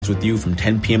with you from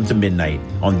 10 p.m. to midnight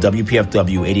on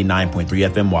WPFW 89.3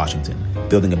 FM Washington,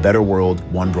 building a better world,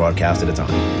 one broadcast at a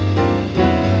time.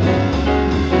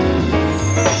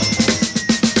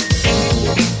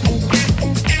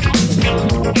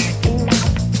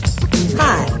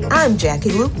 Hi, I'm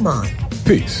Jackie Luqman.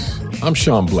 Peace. I'm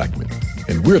Sean Blackman,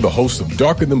 and we're the hosts of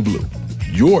Darker Than Blue,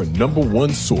 your number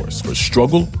one source for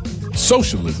struggle,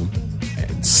 socialism,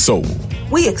 and soul.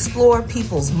 We explore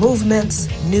people's movements,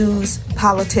 news,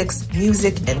 politics,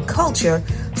 music, and culture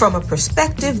from a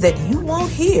perspective that you won't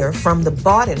hear from the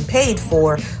bought and paid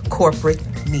for corporate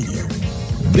media.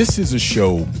 This is a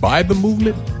show by the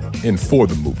movement and for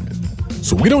the movement.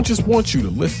 So we don't just want you to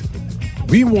listen.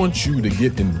 We want you to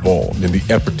get involved in the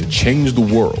effort to change the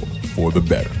world for the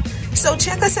better. So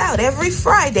check us out every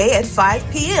Friday at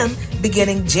 5 p.m.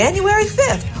 beginning January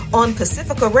 5th on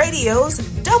Pacifica Radio's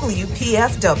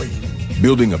WPFW.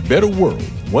 Building a better world,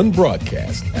 one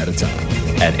broadcast at a time.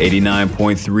 At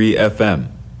 89.3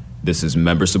 FM, this is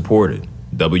member-supported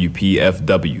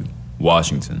WPFW,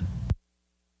 Washington.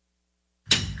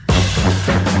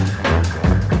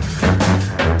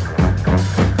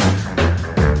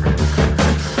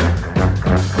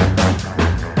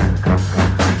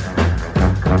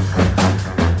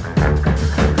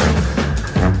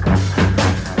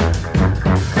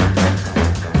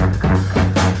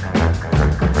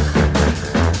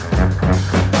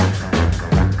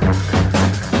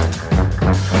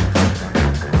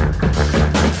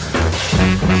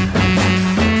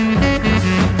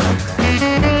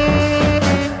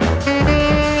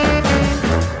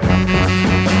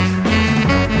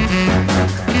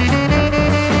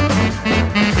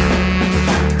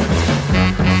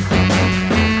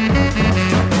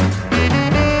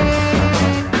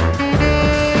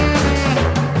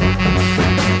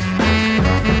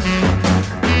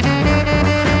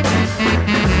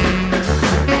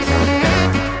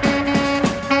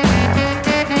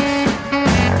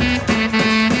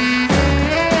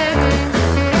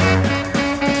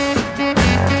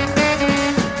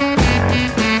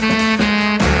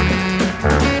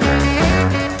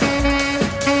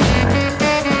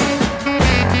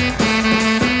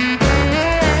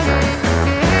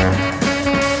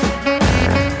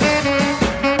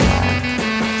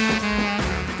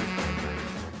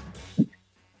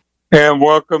 And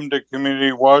welcome to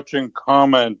Community Watch and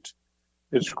Comment.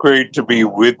 It's great to be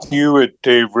with you at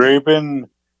Dave Rabin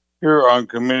here on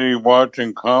Community Watch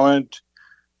and Comment.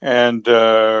 And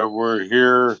we're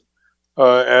here,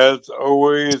 as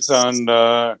always, on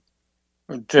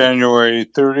January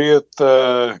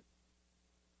 30th.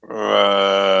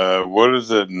 What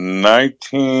is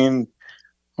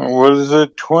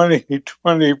it?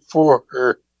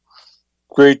 2024.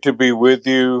 Great to be with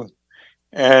you.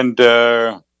 And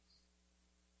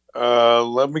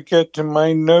let me get to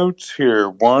my notes here.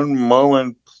 One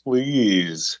moment,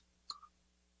 please.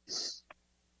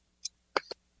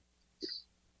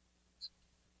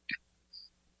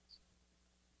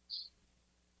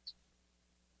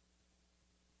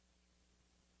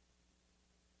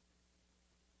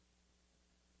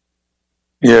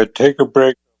 Yeah, take a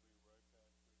break.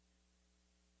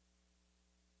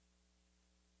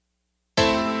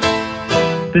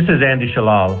 This is Andy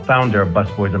Shalal, founder of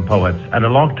Busboys and Poets, and a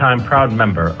longtime proud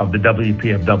member of the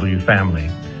WPFW family.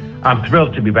 I'm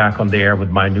thrilled to be back on the air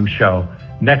with my new show,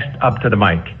 Next Up to the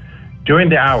Mic. During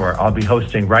the hour, I'll be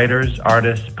hosting writers,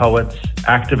 artists, poets,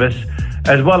 activists,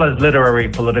 as well as literary,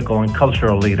 political, and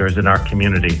cultural leaders in our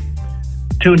community.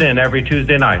 Tune in every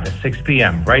Tuesday night at 6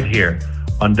 p.m. right here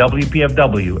on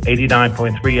WPFW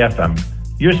 89.3 FM,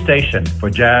 your station for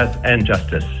jazz and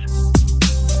justice.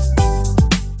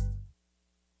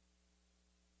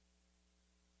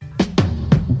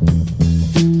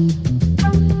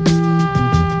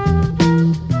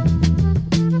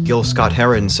 Gil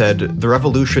Scott-Heron said, "The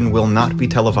revolution will not be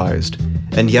televised,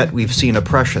 and yet we've seen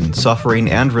oppression,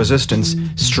 suffering, and resistance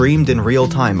streamed in real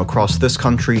time across this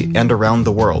country and around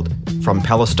the world, from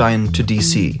Palestine to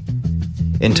D.C.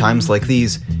 In times like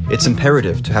these, it's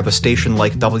imperative to have a station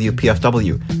like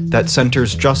WPFW that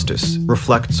centers justice,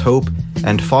 reflects hope,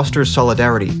 and fosters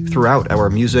solidarity throughout our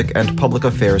music and public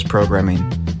affairs programming.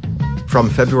 From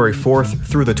February 4th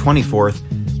through the 24th,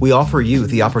 we offer you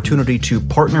the opportunity to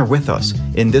partner with us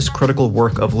in this critical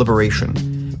work of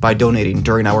liberation by donating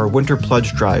during our Winter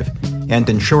Pledge Drive and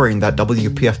ensuring that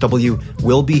WPFW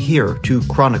will be here to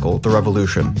chronicle the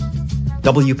revolution.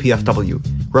 WPFW,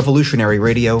 revolutionary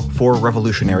radio for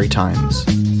revolutionary times.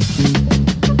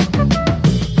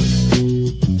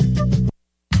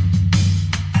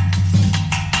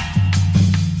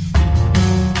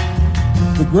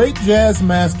 The great jazz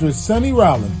master Sonny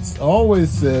Rollins always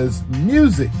says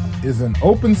music is an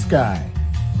open sky.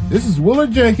 This is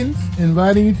Willard Jenkins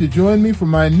inviting you to join me for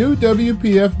my new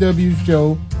WPFW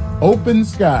show, Open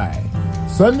Sky,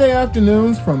 Sunday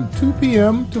afternoons from 2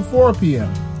 p.m. to 4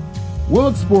 p.m. We'll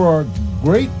explore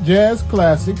great jazz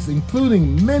classics,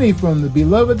 including many from the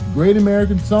beloved Great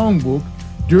American Songbook,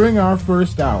 during our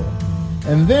first hour.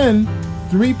 And then,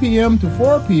 3 p.m. to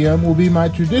 4 p.m. will be my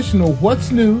traditional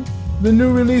What's New, the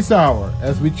New Release Hour,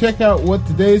 as we check out what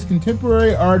today's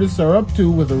contemporary artists are up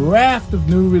to with a raft of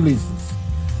new releases.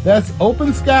 That's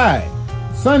Open Sky,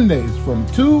 Sundays from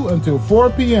 2 until 4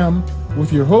 p.m.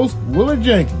 with your host, Willard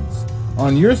Jenkins,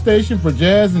 on your station for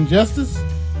Jazz and Justice,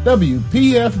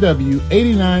 WPFW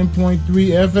 89.3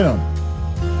 FM.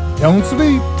 Don't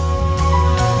sleep.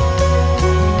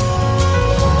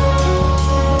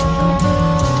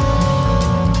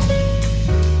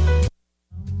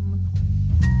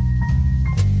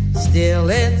 Still,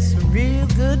 it's a real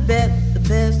good bet. The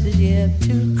best is yet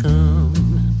to come.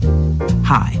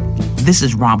 Hi, this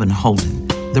is Robin Holden,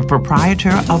 the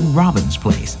proprietor of Robin's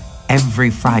Place. Every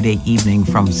Friday evening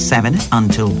from 7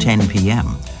 until 10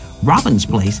 p.m., Robin's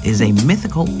Place is a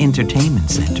mythical entertainment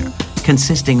center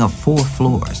consisting of 4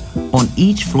 floors. On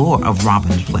each floor of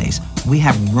Robin's Place, we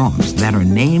have rooms that are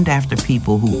named after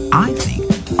people who I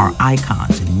think are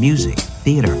icons in music,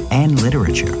 theater, and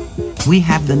literature. We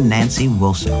have the Nancy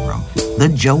Wilson Room, the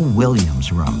Joe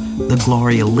Williams Room, the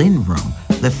Gloria Lynn Room,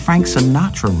 the Frank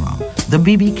Sinatra Room, the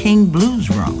B.B. King Blues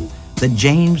Room, the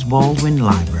James Baldwin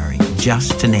Library,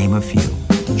 just to name a few.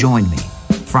 Join me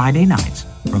Friday nights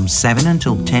from 7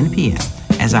 until 10 p.m.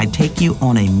 as I take you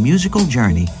on a musical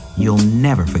journey you'll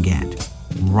never forget.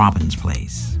 Robin's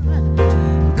Place.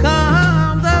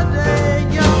 Come the day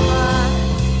you're mine,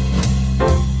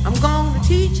 I'm gonna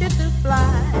teach you to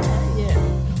fly, yeah.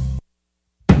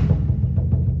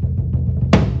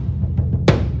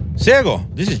 Sego,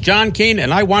 this is John Kane,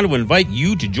 and I want to invite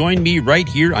you to join me right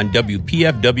here on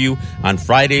WPFW on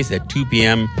Fridays at 2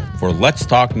 p.m. for Let's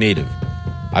Talk Native.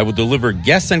 I will deliver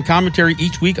guests and commentary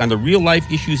each week on the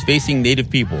real-life issues facing Native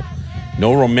people.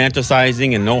 No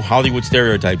romanticizing and no Hollywood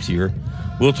stereotypes here.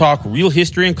 We'll talk real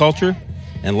history and culture,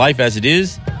 and life as it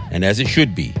is and as it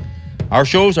should be. Our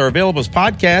shows are available as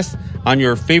podcasts on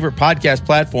your favorite podcast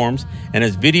platforms and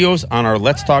as videos on our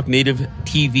Let's Talk Native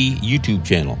TV YouTube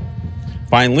channel.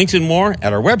 Find links and more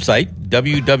at our website,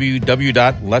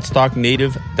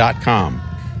 www.letstalknative.com.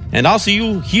 And I'll see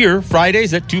you here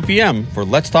Fridays at 2 p.m. for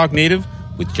Let's Talk Native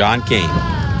with John Kane.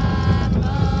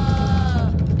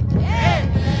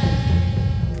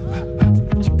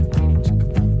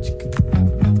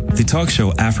 The talk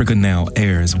show Africa Now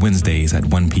airs Wednesdays at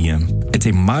 1 p.m. It's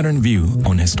a modern view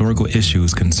on historical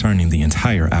issues concerning the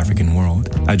entire African world,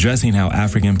 addressing how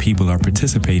African people are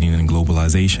participating in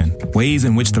globalization, ways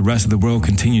in which the rest of the world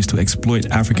continues to exploit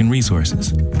African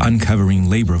resources, uncovering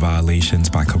labor violations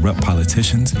by corrupt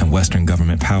politicians and Western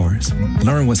government powers.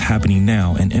 Learn what's happening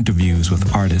now in interviews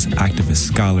with artists,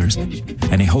 activists, scholars,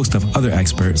 and a host of other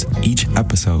experts each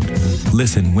episode.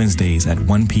 Listen Wednesdays at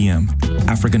 1 p.m.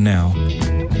 Africa Now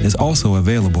is also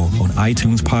available on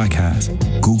iTunes Podcast,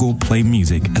 Google Play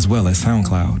Music, as well as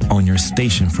SoundCloud on your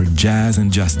station for Jazz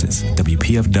and Justice,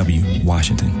 WPFW,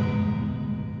 Washington.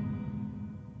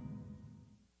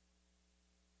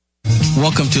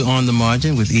 Welcome to On the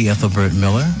Margin with E. Ethelbert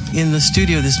Miller. In the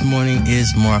studio this morning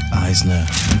is Mark Eisner,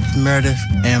 Meredith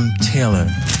M. Taylor,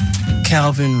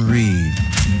 Calvin Reed,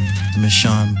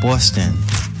 Michonne Boston,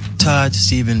 Todd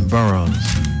Stephen Burrows,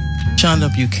 Shonda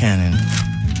Buchanan.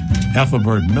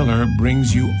 Ethelbert Miller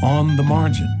brings you On the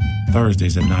Margin,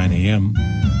 Thursdays at 9 a.m.,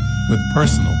 with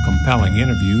personal, compelling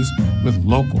interviews with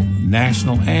local,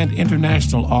 national, and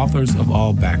international authors of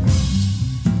all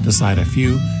backgrounds. To cite a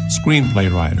few, screenplay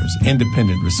writers,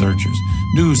 independent researchers,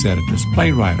 news editors,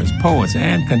 playwrights, poets,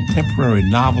 and contemporary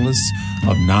novelists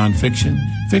of nonfiction,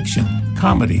 fiction,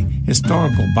 comedy,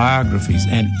 historical biographies,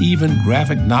 and even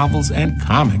graphic novels and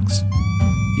comics.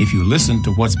 If you listen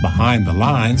to what's behind the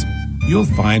lines, you'll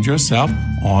find yourself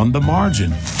On the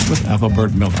Margin with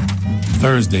Ethelbert Miller,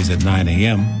 Thursdays at 9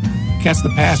 a.m. Catch the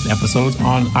past episodes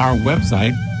on our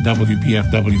website,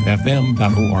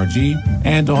 WPFWFM.org,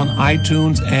 and on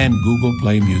iTunes and Google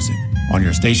Play Music. On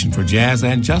your station for Jazz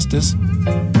and Justice,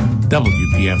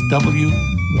 WPFW,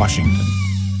 Washington.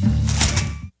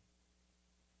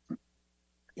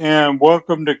 And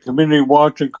welcome to Community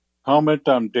Watch and Comment.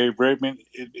 I'm Dave Rabin.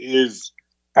 It is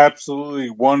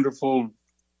absolutely wonderful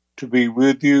to be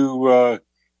with you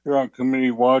here on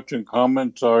Community Watch and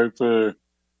Comment. Sorry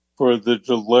for the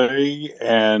delay,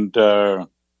 and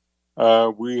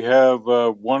we have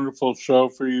a wonderful show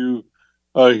for you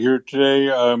here today.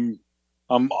 I'm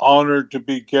honored to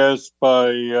be guest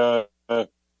by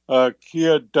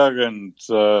Kia Duggins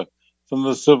from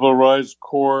the Civil Rights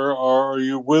Corps. Are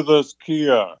you with us,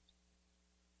 Kia?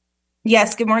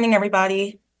 Yes, good morning,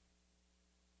 everybody.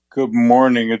 Good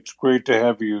morning. It's great to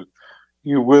have you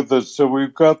with us. So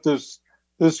we've got this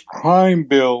crime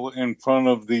bill in front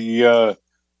of the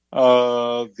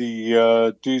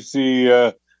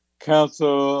DC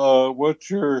Council. What's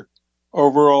your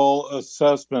overall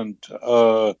assessment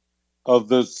of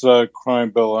this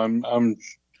crime bill?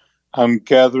 I'm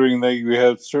gathering that you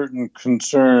have certain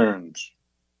concerns.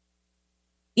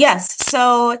 Yes,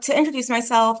 so to introduce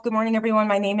myself, good morning, everyone.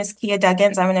 My name is Kia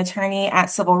Duggins. I'm an attorney at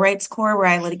Civil Rights Corps, where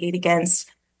I litigate against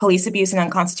police abuse and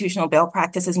unconstitutional bail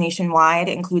practices nationwide,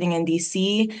 including in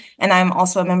DC. And I'm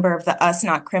also a member of the Us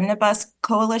Not Criminibus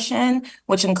Coalition,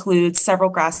 which includes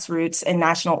several grassroots and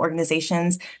national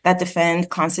organizations that defend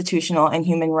constitutional and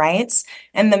human rights.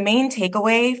 And the main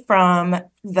takeaway from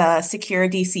the Secure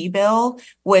DC bill,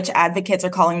 which advocates are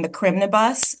calling the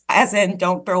Criminibus, as in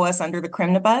don't throw us under the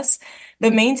Criminibus, the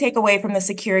main takeaway from the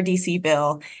Secure DC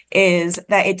bill is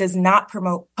that it does not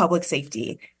promote public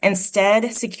safety.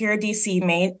 Instead, Secure DC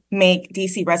may make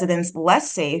DC residents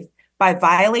less safe by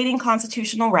violating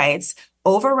constitutional rights,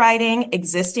 overriding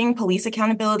existing police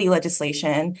accountability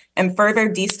legislation, and further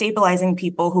destabilizing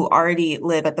people who already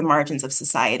live at the margins of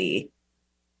society.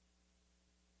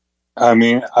 I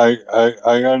mean, I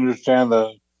understand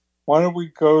that. Why don't we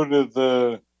go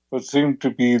to what seemed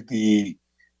to be the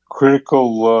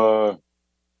critical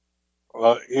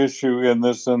issue in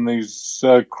these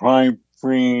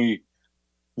crime-free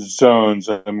zones?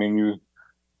 I mean,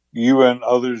 you and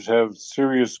others have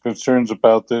serious concerns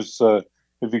about this.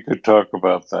 If you could talk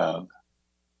about that.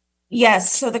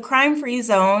 Yes, so the crime-free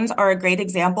zones are a great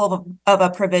example of a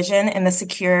provision in the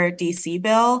Secure DC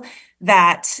bill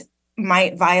that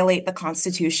might violate the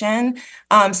Constitution.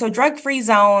 So drug-free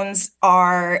zones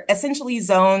are essentially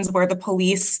zones where the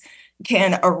police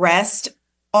can arrest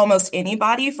almost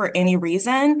anybody for any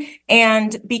reason.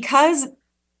 And because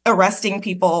arresting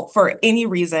people for any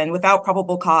reason without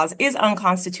probable cause is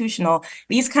unconstitutional,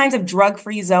 these kinds of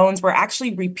drug-free zones were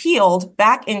actually repealed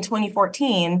back in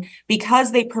 2014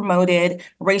 because they promoted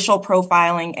racial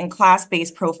profiling and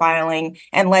class-based profiling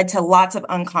and led to lots of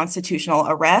unconstitutional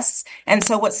arrests. And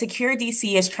so what Secure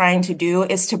DC is trying to do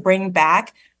is to bring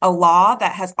back a law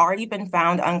that has already been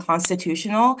found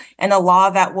unconstitutional and a law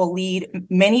that will lead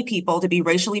many people to be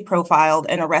racially profiled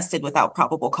and arrested without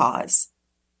probable cause.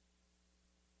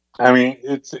 I mean,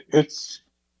 it's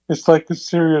like a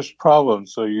serious problem.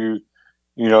 So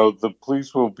the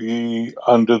police will be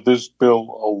under this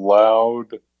bill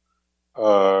allowed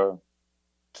to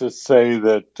say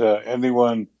that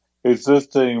anyone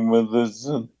existing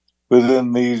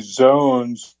within these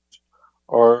zones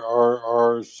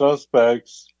are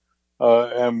suspects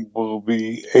and will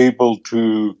be able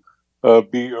to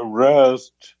be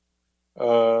arrested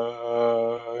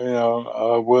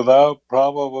without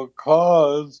probable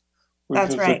cause, which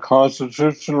That's is right. a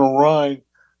constitutional right.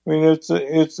 I mean, it's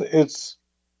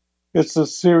a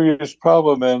serious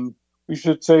problem, and we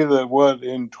should say that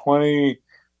in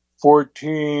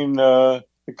 2014 the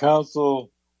council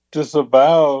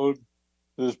disavowed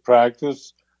this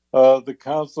practice. The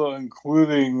council,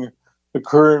 including the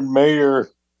current mayor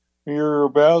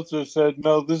Bowser, said,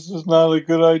 "No, this is not a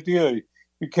good idea.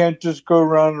 You can't just go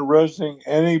around arresting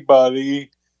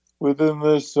anybody within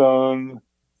this zone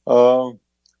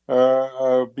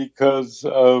because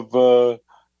of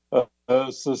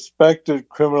suspected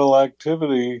criminal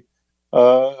activity."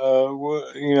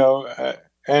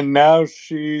 And now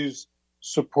she's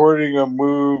supporting a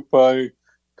move by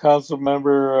Council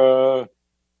Member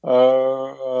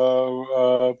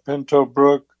Pinto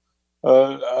Brook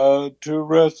to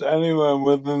arrest anyone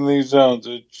within these zones.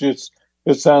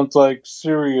 It sounds like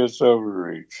serious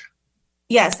overreach.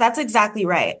 Yes, that's exactly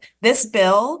right. This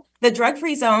bill, the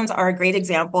drug-free zones are a great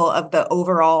example of the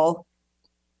overall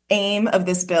aim of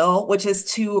this bill, which is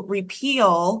to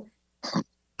repeal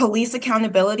police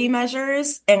accountability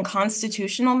measures and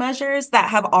constitutional measures that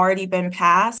have already been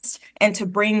passed and to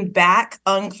bring back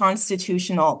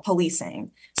unconstitutional policing.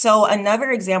 So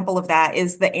another example of that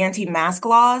is the anti-mask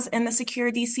laws in the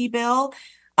Secure DC bill.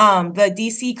 The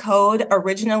DC code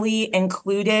originally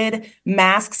included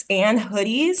masks and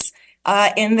hoodies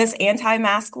in this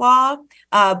anti-mask law,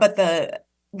 but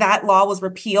that law was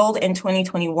repealed in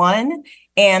 2021,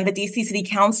 and the DC City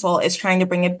Council is trying to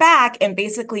bring it back and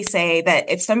basically say that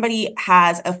if somebody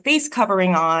has a face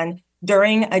covering on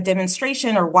during a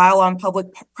demonstration or while on public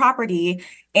property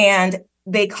and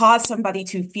they cause somebody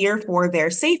to fear for their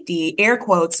safety, air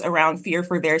quotes around fear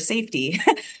for their safety,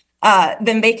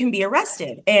 then they can be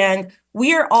arrested. And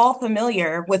we are all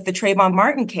familiar with the Trayvon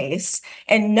Martin case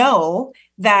and know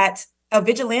that a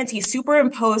vigilante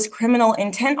superimposed criminal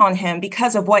intent on him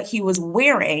because of what he was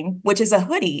wearing, which is a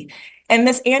hoodie. And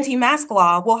this anti-mask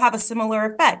law will have a similar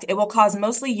effect. It will cause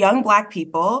mostly young Black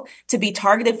people to be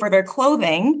targeted for their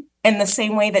clothing in the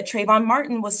same way that Trayvon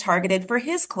Martin was targeted for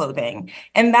his clothing.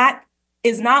 And that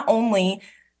is not only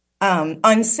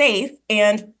unsafe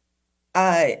and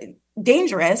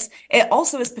dangerous, it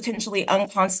also is potentially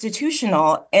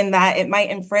unconstitutional in that it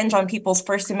might infringe on people's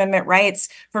First Amendment rights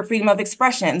for freedom of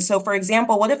expression. So, for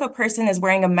example, what if a person is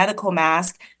wearing a medical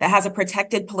mask that has a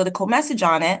protected political message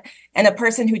on it, and a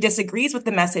person who disagrees with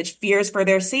the message fears for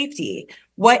their safety?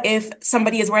 What if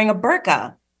somebody is wearing a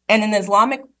burqa and an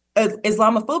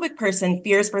Islamophobic person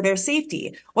fears for their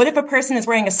safety? What if a person is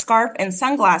wearing a scarf and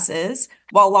sunglasses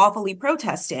while lawfully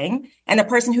protesting, and a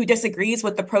person who disagrees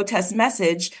with the protest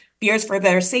message fears for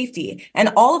their safety?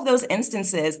 And all of those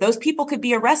instances, those people could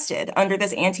be arrested under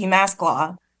this anti-mask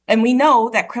law. And we know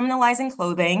that criminalizing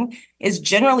clothing is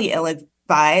generally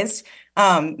ill-advised.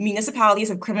 Municipalities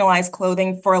have criminalized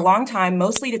clothing for a long time,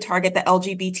 mostly to target the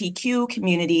LGBTQ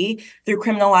community through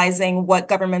criminalizing what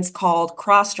governments called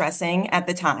cross-dressing at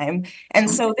the time. And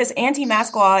so this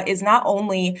anti-mask law is not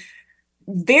only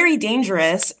very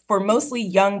dangerous for mostly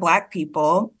young Black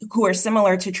people who are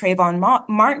similar to Trayvon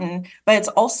Martin, but it's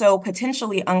also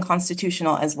potentially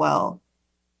unconstitutional as well.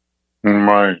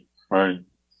 Right.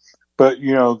 But,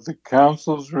 the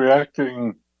council's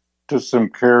reacting to some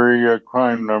carry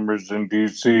crime numbers in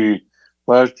D.C.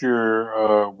 last year,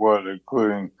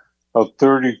 including a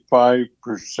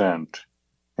 35%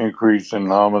 increase in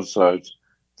homicides.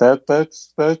 That's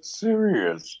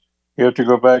serious. You have to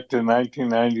go back to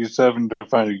 1997 to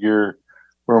find a year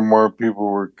where more people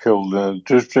were killed in a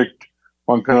district.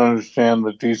 One can understand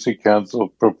the D.C. Council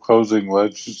proposing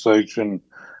legislation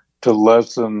to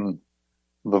lessen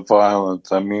the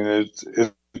violence. I mean, it's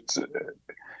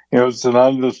an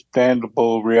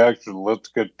understandable reaction. Let's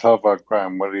get tough on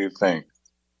crime. What do you think?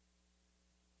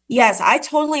 Yes, I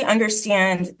totally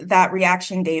understand that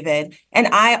reaction, David. And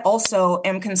I also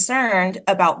am concerned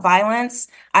about violence.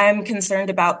 I'm concerned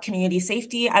about community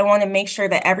safety. I want to make sure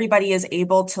that everybody is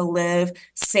able to live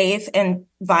safe and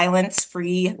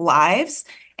violence-free lives.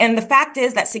 And the fact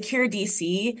is that Secure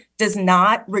DC does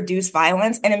not reduce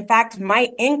violence, and in fact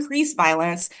might increase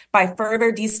violence by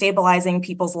further destabilizing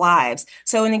people's lives.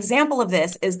 So an example of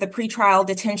this is the pretrial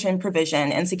detention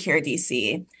provision in Secure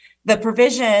DC. The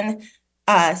provision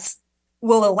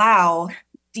will allow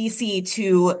DC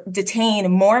to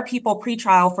detain more people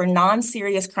pretrial for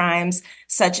non-serious crimes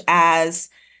such as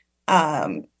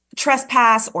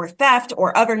trespass or theft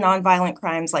or other nonviolent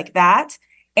crimes like that.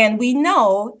 And we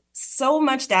know so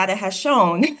much data has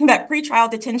shown that pretrial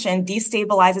detention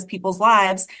destabilizes people's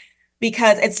lives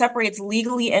because it separates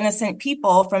legally innocent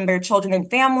people from their children and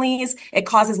families. It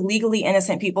causes legally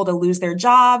innocent people to lose their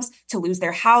jobs, to lose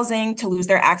their housing, to lose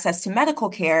their access to medical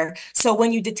care. So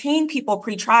when you detain people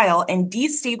pretrial and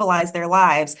destabilize their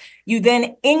lives, you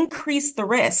then increase the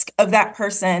risk of that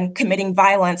person committing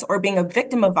violence or being a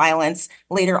victim of violence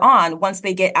later on once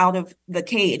they get out of the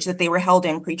cage that they were held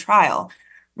in pretrial.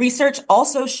 Research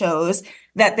also shows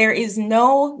that there is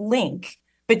no link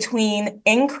between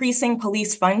increasing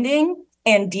police funding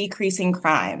and decreasing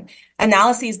crime.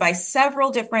 Analyses by several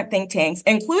different think tanks,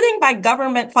 including by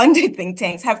government-funded think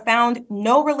tanks, have found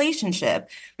no relationship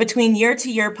between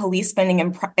year-to-year police spending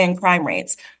and crime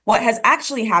rates. What has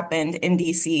actually happened in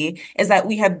DC is that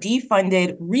we have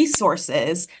defunded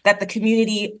resources that the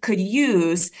community could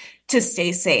use to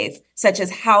stay safe, such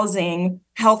as housing,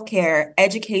 healthcare,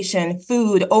 education,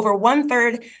 food. Over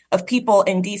 1/3 of people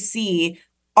in DC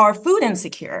are food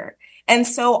insecure. And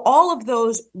so all of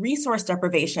those resource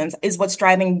deprivations is what's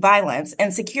driving violence.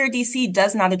 And Secure DC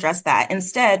does not address that.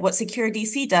 Instead, what Secure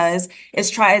DC does is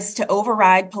tries to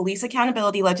override police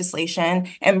accountability legislation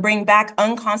and bring back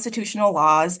unconstitutional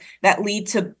laws that lead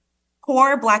to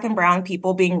poor Black and brown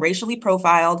people being racially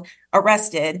profiled,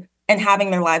 arrested, and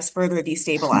having their lives further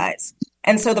destabilized.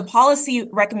 And so the policy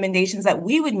recommendations that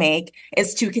we would make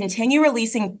is to continue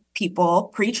releasing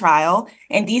people pre-trial.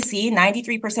 In DC,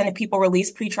 93% of people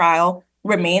released pre-trial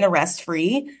remain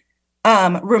arrest-free.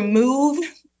 Remove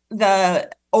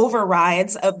the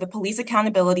overrides of the police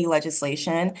accountability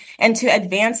legislation, and to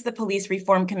advance the Police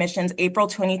Reform Commission's April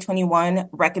 2021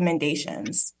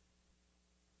 recommendations.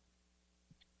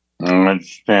 I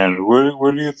understand.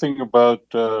 What do you think about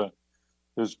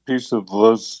this piece of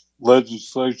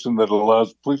legislation that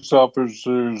allows police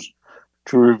officers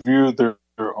to review their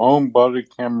own body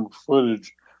camera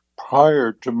footage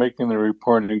prior to making the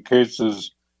report in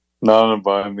cases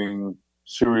non-involving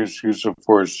serious use of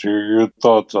force. Your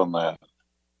thoughts on that?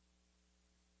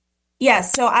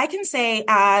 Yes, so I can say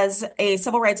as a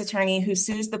civil rights attorney who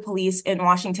sues the police in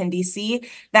Washington, D.C.,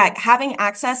 that having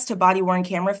access to body-worn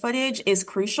camera footage is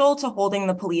crucial to holding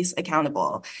the police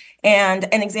accountable.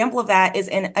 And an example of that is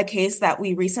in a case that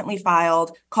we recently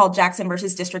filed called Jackson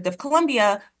versus District of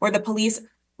Columbia, where the police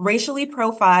racially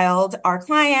profiled our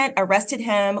client, arrested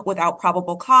him without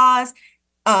probable cause,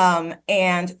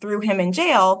 and threw him in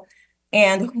jail.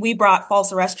 And we brought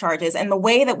false arrest charges. And the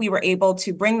way that we were able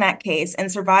to bring that case and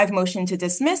survive motion to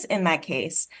dismiss in that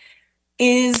case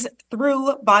is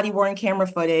through body-worn camera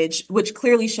footage, which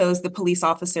clearly shows the police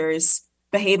officers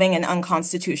behaving in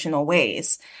unconstitutional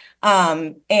ways.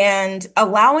 And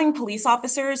allowing police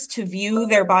officers to view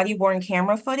their body-worn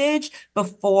camera footage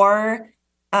before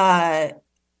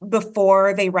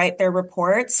they write their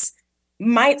reports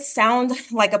might sound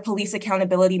like a police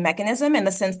accountability mechanism in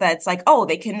the sense that it's like, oh,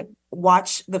 they can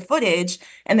watch the footage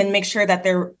and then make sure that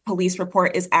their police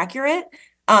report is accurate.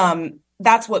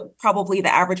 That's what probably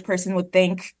the average person would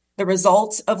think the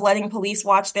result of letting police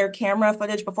watch their camera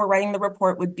footage before writing the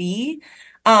report would be.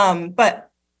 But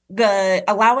the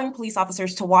allowing police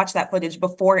officers to watch that footage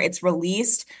before it's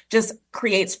released just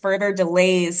creates further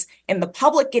delays in the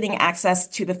public getting access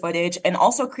to the footage, and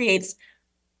also creates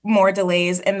more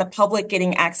delays in the public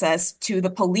getting access to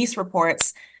the police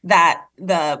reports that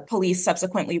the police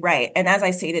subsequently write. And as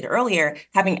I stated earlier,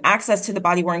 having access to the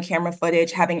body-worn camera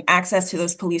footage, having access to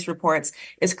those police reports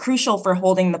is crucial for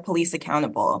holding the police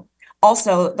accountable.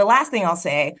 Also, the last thing I'll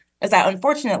say is that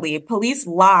unfortunately, police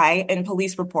lie in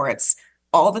police reports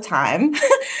all the time.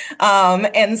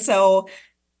 And so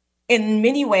in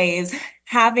many ways,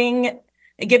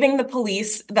 giving the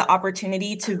police the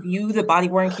opportunity to view the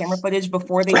body-worn camera footage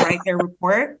before they write their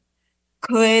report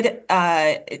could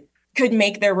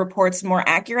make their reports more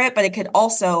accurate, but it could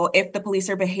also, if the police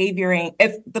are behaving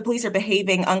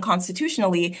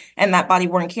unconstitutionally, and that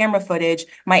body-worn camera footage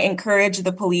might encourage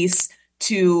the police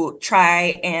to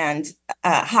try and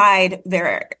hide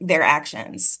their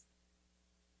actions.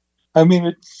 I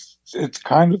mean, it's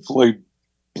kind of like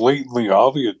blatantly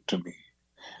obvious to me.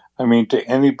 I mean, to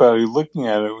anybody looking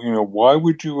at it, why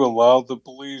would you allow the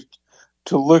police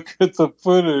to look at the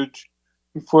footage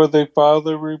before they file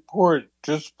the report?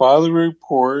 Just file the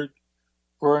report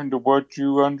according to what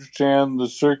you understand the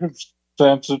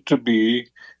circumstances to be.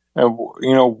 And,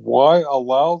 why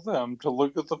allow them to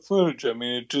look at the footage? I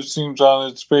mean, it just seems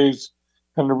on its face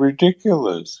kind of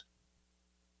ridiculous.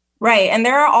 Right. And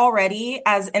there are already,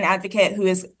 as an advocate who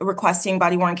is requesting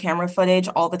body-worn camera footage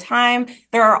all the time,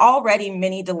 there are already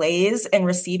many delays in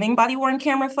receiving body-worn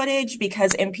camera footage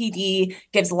because MPD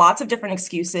gives lots of different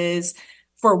excuses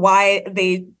for why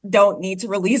they don't need to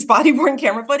release body-worn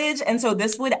camera footage. And so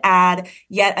this would add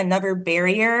yet another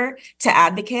barrier to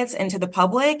advocates and to the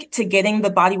public to getting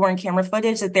the body-worn camera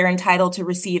footage that they're entitled to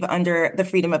receive under the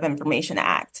Freedom of Information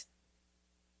Act.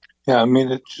 Yeah, I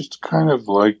mean, it's just kind of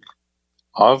like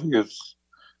obvious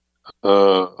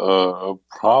a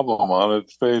problem on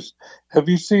its face. Have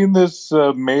you seen this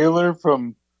mailer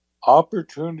from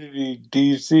Opportunity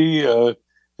DC?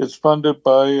 It's funded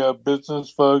by business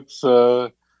folks,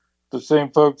 the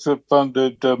same folks that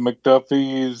funded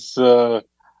McDuffie's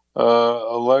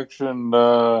election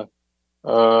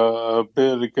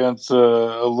bid against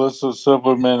Alyssa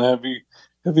Silverman.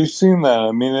 Have you seen that?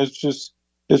 I mean,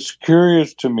 it's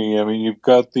curious to me. I mean, you've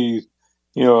got these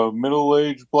a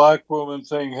middle-aged black woman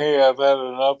saying, hey, I've had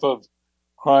enough of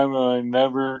crime in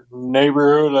my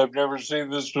neighborhood. I've never seen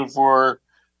this before.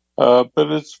 But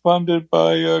it's funded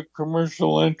by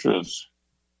commercial interests.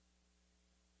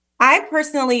 I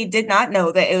personally did not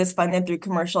know that it was funded through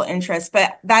commercial interests,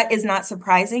 but that is not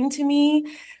surprising to me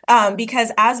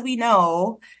because as we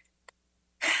know,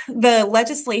 the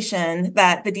legislation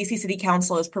that the DC City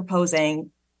Council is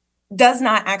proposing does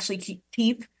not actually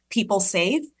keep people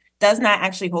safe, does not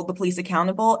actually hold the police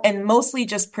accountable, and mostly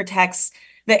just protects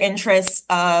the interests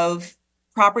of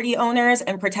property owners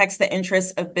and protects the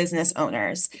interests of business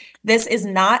owners. This is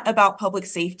not about public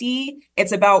safety.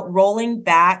 It's about rolling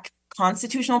back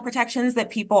constitutional protections that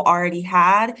people already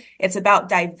had. It's about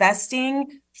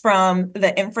divesting from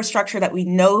the infrastructure that we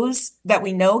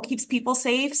know keeps people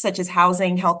safe, such as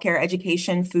housing, healthcare,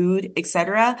 education, food,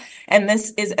 etc. And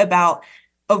this is about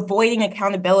avoiding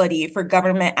accountability for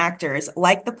government actors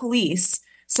like the police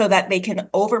so that they can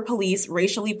over-police,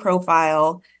 racially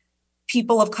profile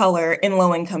people of color in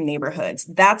low-income neighborhoods.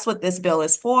 That's what this bill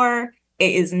is for.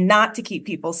 It is not to keep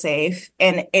people safe.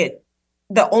 And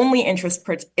the only interests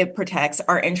it protects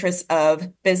are interests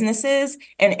of businesses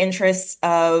and interests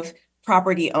of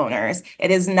property owners.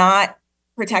 It is not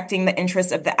protecting the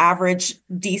interests of the average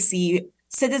DC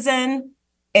citizen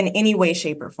in any way,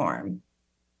 shape, or form.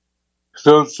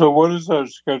 So what is our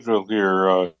schedule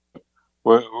here?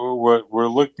 What we're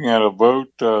looking at a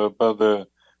vote by the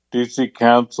DC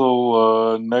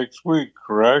Council next week,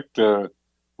 correct?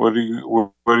 What do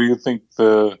you think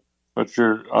what's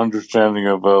your understanding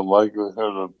of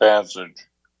likelihood of passage?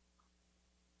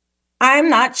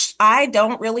 I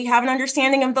don't really have an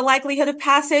understanding of the likelihood of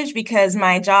passage because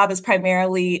my job is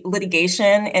primarily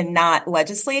litigation and not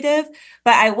legislative.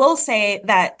 But I will say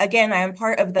that, again, I am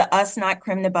part of the Us Not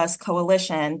Criminibus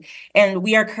coalition, and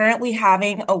we are currently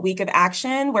having a week of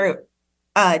action where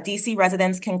DC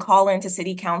residents can call into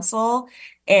City Council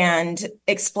and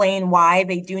explain why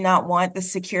they do not want the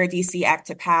Secure DC Act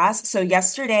to pass. So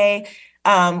yesterday,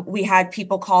 we had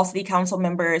people call City Council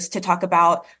members to talk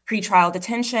about pretrial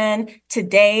detention.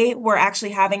 Today, we're actually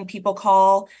having people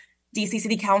call DC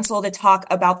City Council to talk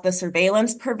about the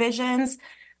surveillance provisions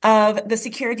of the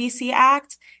Secure DC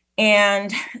Act.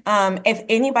 And if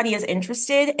anybody is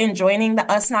interested in joining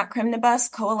the Us Not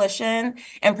Criminibus coalition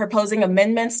and proposing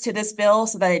amendments to this bill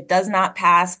so that it does not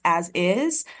pass as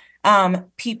is,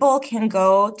 people can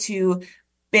go to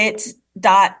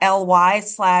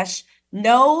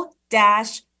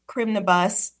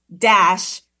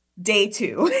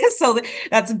bit.ly/no-criminibus-day2. So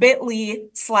that's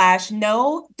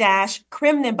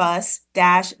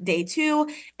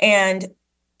bit.ly/no-criminibus-day2. And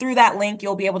through that link,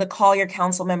 you'll be able to call your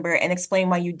council member and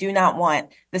explain why you do not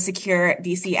want the Secure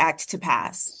DC Act to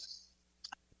pass.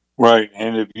 Right.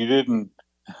 And if you didn't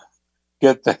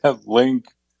get that link,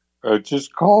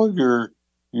 just call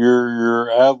your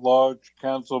at-large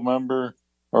council member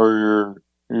or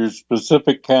your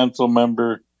specific council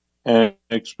member and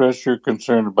express your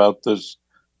concern about this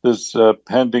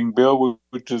pending bill,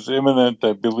 which is imminent.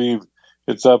 I believe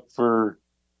it's up for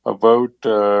a vote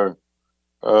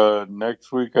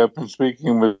next week. I've been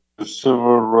speaking with the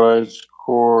Civil Rights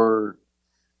Corps.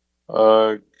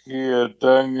 Kia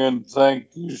Dungan, thank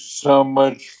you so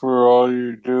much for all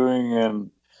you're doing,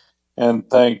 and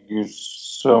thank you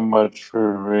so much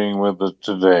for being with us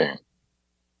today.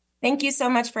 Thank you so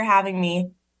much for having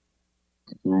me.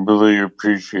 Really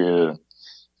appreciate it.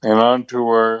 And on to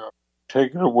our,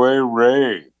 take it away,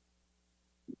 Ray.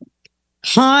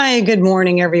 Hi, good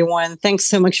morning, everyone. Thanks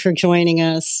so much for joining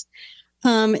us.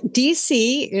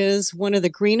 DC is one of the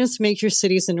greenest major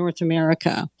cities in North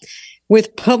America,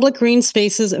 with public green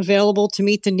spaces available to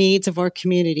meet the needs of our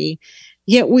community.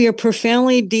 Yet we are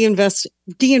profoundly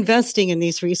de-investing in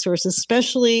these resources,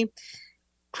 especially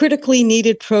critically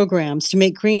needed programs to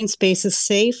make green spaces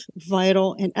safe,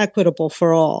 vital, and equitable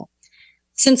for all.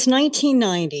 Since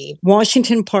 1990,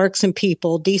 Washington Parks and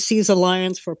People, DC's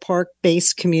Alliance for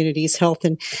Park-Based Communities Health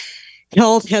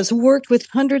has worked with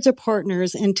hundreds of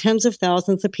partners and tens of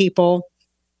thousands of people.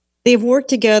 They've worked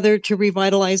together to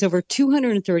revitalize over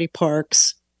 230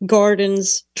 parks,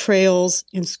 gardens, trails,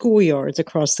 and schoolyards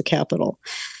across the Capitol.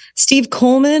 Steve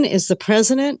Coleman is the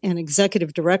president and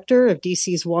executive director of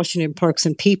DC's Washington Parks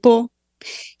and People.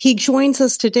 He joins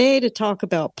us today to talk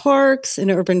about parks and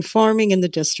urban farming in the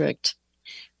district.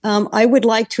 I would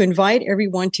like to invite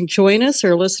everyone to join us,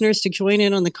 our listeners to join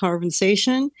in on the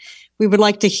conversation. We would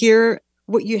like to hear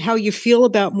how you feel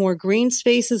about more green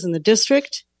spaces in the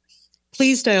district.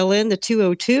 Please dial in the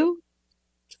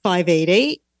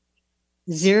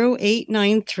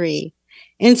 202-588-0893.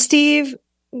 And Steve,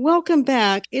 welcome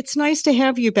back. It's nice to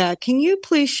have you back. Can you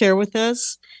please share with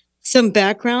us some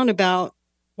background about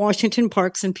Washington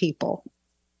Parks and People?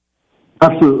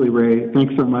 Absolutely, Ray.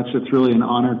 Thanks so much. It's really an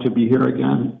honor to be here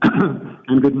again.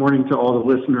 And good morning to all the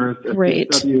listeners at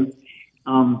PFW.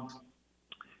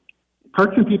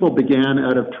 Parks and People began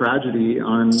out of tragedy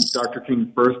on Dr. King's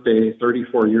birthday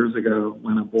 34 years ago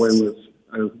when a boy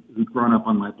who'd grown up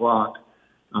on my block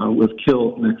was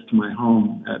killed next to my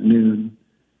home at noon.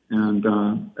 And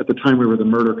at the time, we were the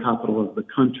murder capital of the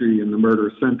country, and the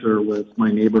murder center was my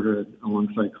neighborhood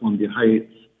alongside Columbia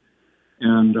Heights.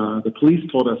 And the police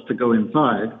told us to go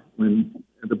inside when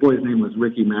the boy's name was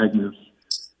Ricky Magnus.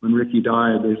 When Ricky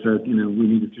died, they said, we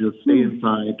needed to just stay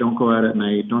inside, don't go out at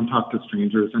night, don't talk to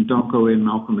strangers, and don't go in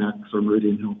Malcolm X or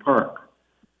Meridian Hill Park.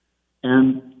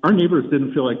 And our neighbors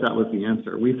didn't feel like that was the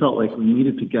answer. We felt like we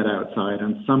needed to get outside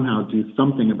and somehow do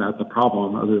something about the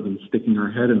problem other than sticking our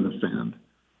head in the sand.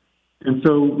 And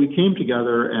so we came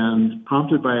together and,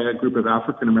 prompted by a group of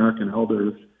African-American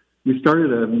elders, we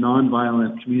started a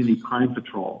nonviolent community crime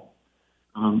patrol,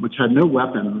 which had no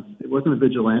weapons. It wasn't a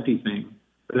vigilante thing,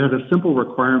 but it had a simple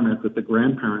requirement that the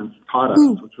grandparents taught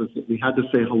us, which was that we had to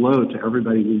say hello to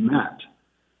everybody we met.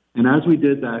 And as we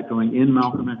did that, going in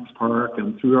Malcolm X Park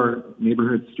and through our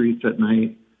neighborhood streets at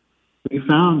night, we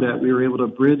found that we were able to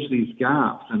bridge these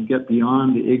gaps and get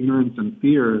beyond the ignorance and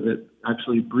fear that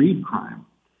actually breed crime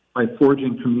by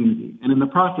forging community. And in the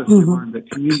process, we learned that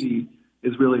community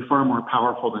is really far more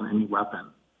powerful than any weapon.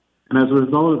 And as a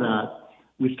result of that,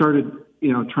 we started,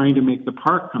 trying to make the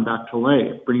park come back to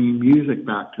life, bringing music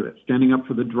back to it, standing up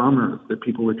for the drummers that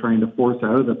people were trying to force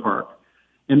out of the park.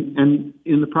 And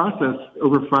in the process,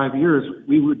 over 5 years,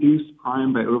 we reduced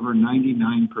crime by over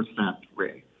 99%,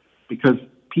 Ray, because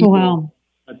people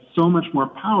had so much more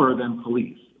power than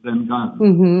police, than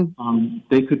guns.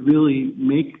 They could really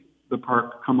make the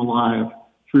park come alive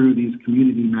through these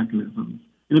community mechanisms.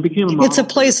 And it became It's a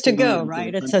place to go,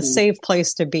 right? It's a safe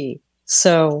place to be.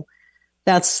 So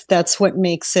that's what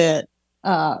makes it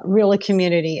really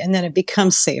community. And then it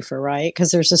becomes safer, right?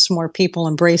 Because there's just more people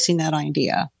embracing that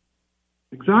idea.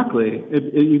 Exactly.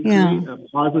 You create a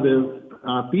positive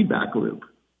feedback loop.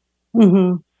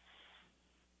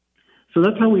 So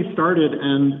that's how we started.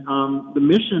 And the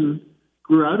mission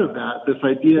grew out of that, this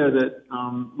idea that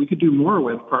we could do more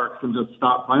with parks than just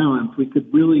stop violence. We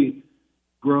could really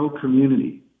grow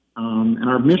community. And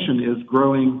our mission is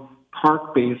growing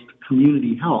park-based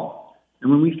community health. And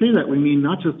when we say that, we mean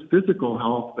not just physical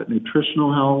health, but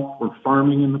nutritional health. We're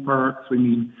farming in the parks. We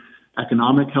mean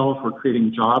economic health. We're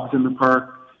creating jobs in the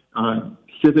park.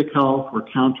 Civic health. We're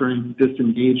countering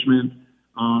disengagement.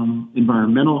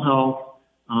 Environmental health.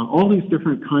 All these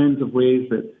different kinds of ways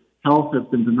that health has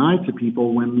been denied to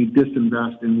people when we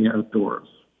disinvest in the outdoors.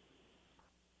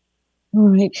 All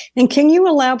right. And can you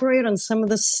elaborate on some of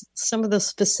the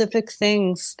specific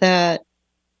things that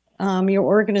your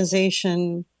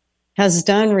organization has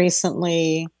done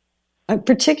recently?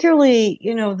 Particularly,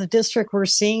 the district, we're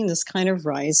seeing this kind of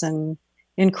rise in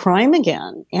crime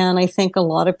again. And I think a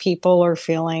lot of people are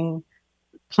feeling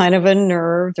kind of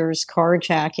unnerved. There's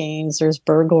carjackings, there's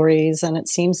burglaries, and it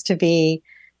seems to be,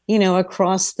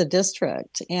 across the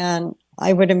district. And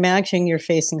I would imagine you're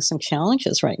facing some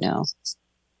challenges right now.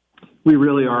 We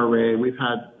really are, Ray. We've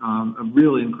had a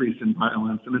real increase in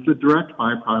violence, and it's a direct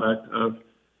byproduct of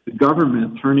the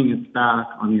government turning its back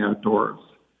on the outdoors.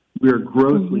 We are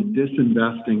grossly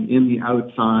disinvesting in the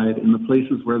outside, in the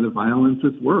places where the violence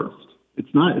is worst. It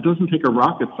doesn't take a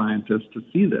rocket scientist to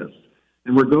see this.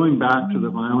 And we're going back to the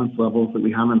violence levels that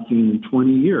we haven't seen in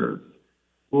 20 years.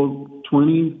 Well,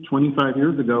 20, 25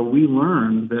 years ago, we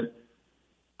learned that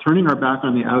turning our back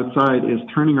on the outside is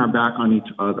turning our back on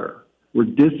each other. We're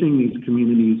dissing these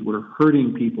communities. We're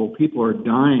hurting people. People are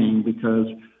dying because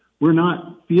we're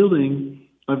not fielding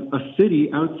a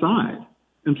city outside.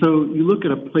 And so you look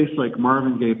at a place like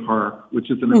Marvin Gaye Park,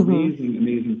 which is an amazing,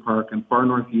 amazing park in far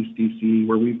northeast DC,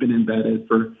 where we've been embedded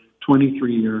for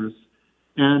 23 years.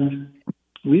 And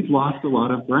we've lost a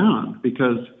lot of ground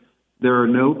because there are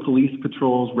no police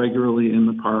patrols regularly in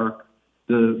the park.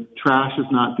 The trash is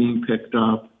not being picked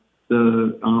up.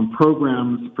 The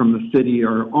programs from the city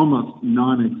are almost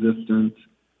non-existent.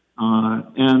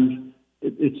 And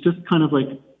it's just kind of like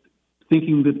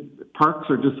thinking that parks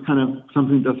are just kind of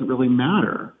something that doesn't really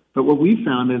matter. But what we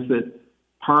found is that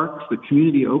parks, the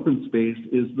community open space,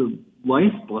 is the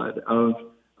lifeblood of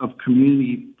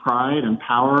community pride and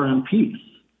power and peace.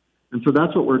 And so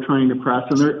that's what we're trying to press.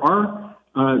 And there are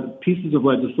pieces of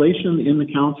legislation in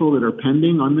the council that are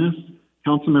pending on this.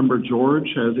 Councilmember George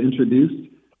has introduced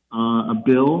a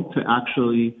bill to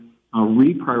actually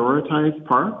reprioritize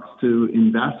parks, to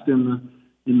invest in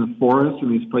the forests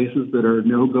and these places that are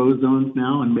no-go zones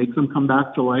now and make them come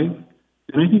back to life.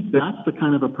 And I think that's the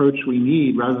kind of approach we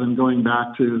need, rather than going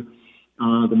back to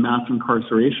the mass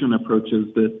incarceration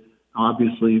approaches that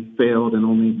obviously failed and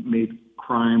only made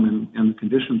crime and the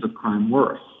conditions of crime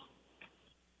worse.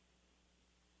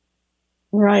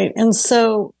 Right. And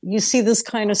so you see this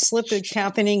kind of slippage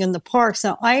happening in the parks.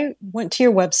 Now, I went to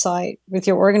your website with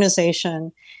your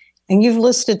organization, and you've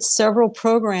listed several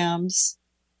programs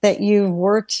that you've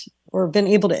worked or been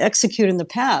able to execute in the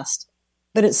past,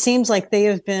 but it seems like they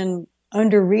have been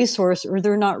under-resourced, or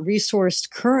they're not resourced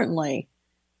currently.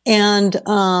 And,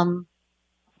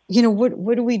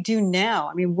 what do we do now?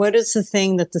 I mean, what is the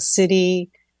thing that the city,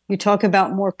 you talk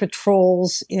about more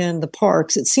patrols in the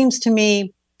parks. It seems to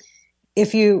me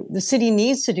the city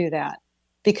needs to do that,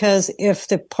 because if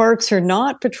the parks are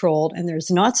not patrolled and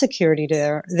there's not security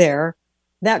there,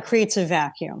 that creates a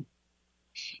vacuum.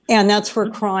 And that's where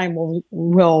crime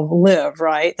will live,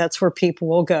 right? That's where people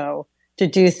will go to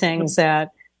do things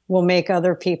that will make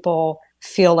other people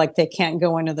feel like they can't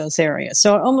go into those areas.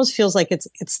 So it almost feels like it's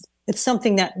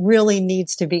something that really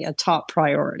needs to be a top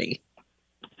priority.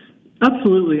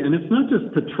 Absolutely. And it's not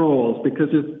just patrols, because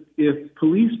if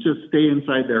police just stay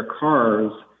inside their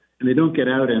cars and they don't get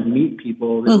out and meet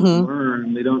people, they don't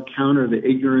learn, they don't counter the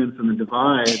ignorance and the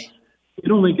divides,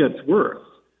 it only gets worse.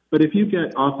 But if you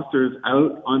get officers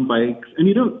out on bikes, and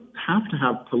you don't have to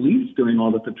have police doing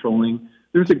all the patrolling,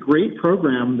 there's a great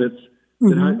program that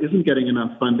isn't getting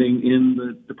enough funding in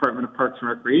the Department of Parks and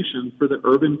Recreation for the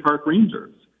urban park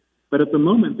rangers. But at the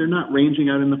moment, they're not ranging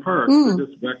out in the parks. They're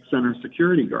just rec center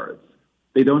security guards.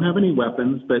 They don't have any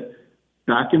weapons, but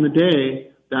back in the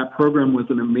day, that program was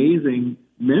an amazing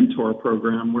mentor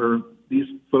program where these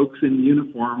folks in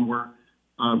uniform were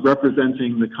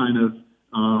representing the kind of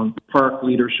park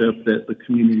leadership that the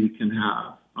community can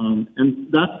have. And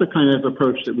that's the kind of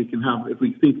approach that we can have if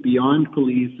we think beyond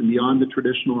police and beyond the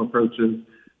traditional approaches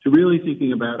to really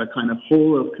thinking about a kind of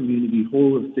whole of community,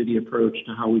 whole of city approach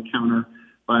to how we counter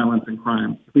violence and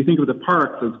crime. If we think of the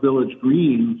parks as village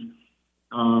greens,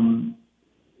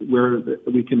 where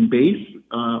we can base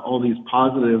all these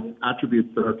positive attributes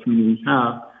that our communities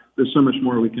have, there's so much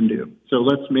more we can do. So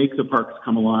let's make the parks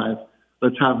come alive.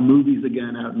 Let's have movies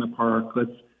again out in the park.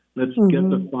 Let's get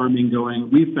the farming going.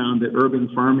 We've found that urban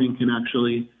farming can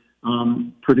actually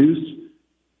produce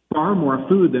far more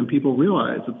food than people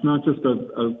realize. It's not just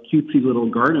a cutesy little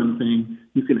garden thing.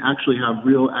 You can actually have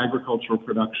real agricultural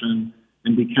production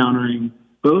and be countering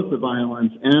both the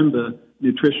violence and the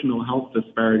nutritional health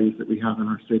disparities that we have in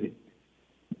our city.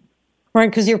 Right,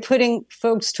 because you're putting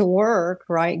folks to work,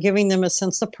 right, giving them a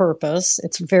sense of purpose.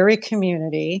 It's very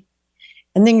community.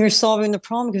 And then you're solving the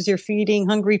problem because you're feeding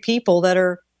hungry people that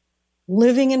are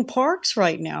living in parks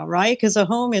right now, right, because of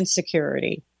home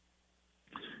insecurity.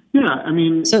 Yeah, I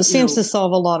mean... So it seems to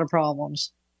solve a lot of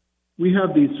problems. We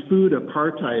have these food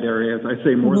apartheid areas. I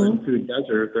say more than food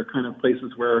desert. They're kind of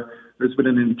places where there's been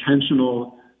an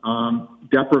intentional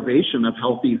deprivation of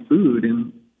healthy food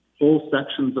in whole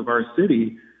sections of our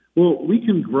city. Well, we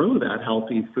can grow that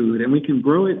healthy food, and we can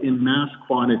grow it in mass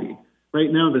quantity.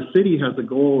 Right now, the city has a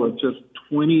goal of just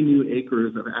 20 new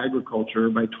acres of agriculture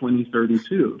by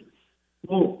 2032.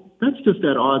 Well, that's just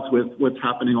at odds with what's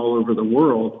happening all over the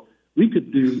world. We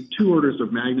could do 2 orders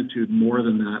of magnitude more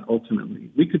than that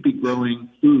ultimately. We could be growing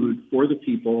food for the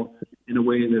people in a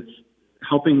way that's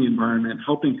helping the environment,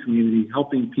 helping community,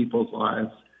 helping people's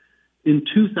lives. In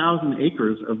 2,000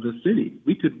 acres of the city,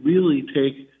 we could really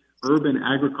take urban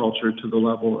agriculture to the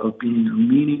level of being a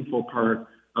meaningful part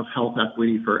of health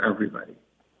equity for everybody.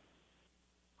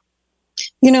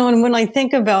 You know, and when I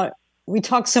think about, we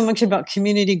talk so much about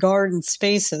community garden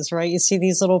spaces, right? You see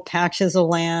these little patches of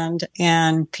land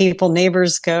and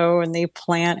neighbors go and they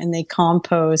plant and they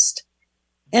compost.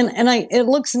 And it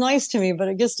looks nice to me, but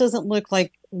it just doesn't look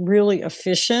like really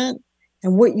efficient.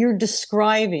 And what you're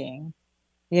describing,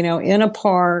 you know, in a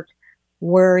park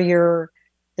where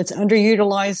it's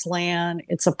underutilized land,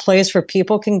 it's a place where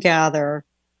people can gather,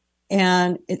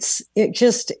 and it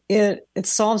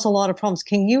solves a lot of problems.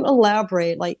 Can you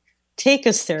elaborate, like, take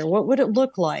us there? What would it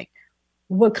look like?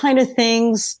 What kind of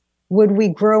things would we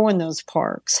grow in those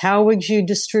parks? How would you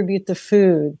distribute the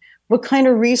food? What kind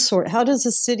of resource? How does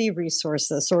the city resource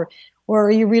this? Or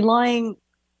are you relying,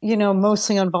 you know,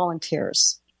 mostly on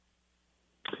volunteers?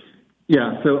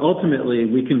 Yeah, so ultimately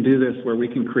we can do this where we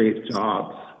can create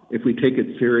jobs if we take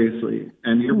it seriously.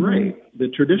 And you're right, the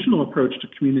traditional approach to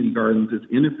community gardens is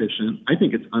inefficient. I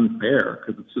think it's unfair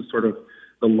because it's just sort of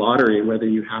the lottery, whether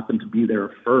you happen to be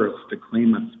there first to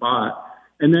claim a spot.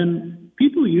 And then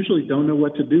people usually don't know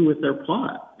what to do with their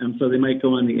plot. And so they might go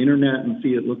on the internet and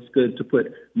see it looks good to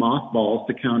put mothballs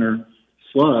to counter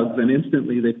slugs, and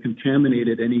instantly they've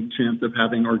contaminated any chance of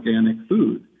having organic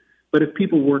food. But if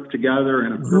people work together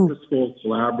in a purposeful,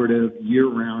 collaborative,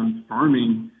 year-round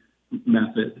farming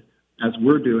method, as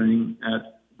we're doing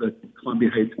at the Columbia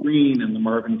Heights Green and the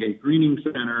Marvin Gaye Greening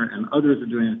Center and others are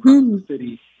doing across the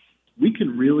city, we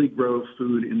can really grow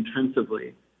food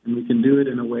intensively, and we can do it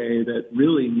in a way that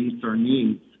really meets our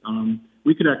needs.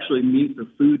 We could actually meet the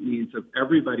food needs of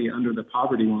everybody under the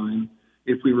poverty line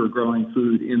if we were growing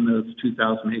food in those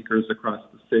 2,000 acres across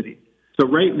the city. So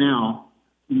right now,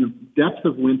 in the depth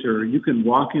of winter, you can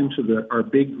walk into our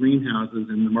big greenhouses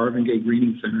in the Marvin Gaye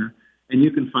Greening Center, and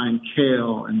you can find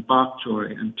kale and bok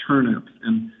choy and turnips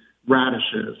and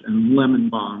radishes and lemon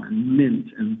balm and mint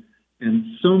and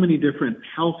so many different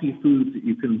healthy foods that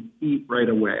you can eat right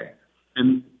away.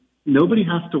 And nobody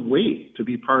has to wait to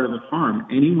be part of the farm.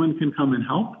 Anyone can come and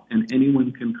help, and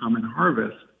anyone can come and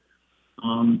harvest.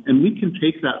 And we can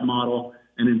take that model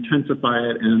and intensify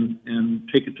it and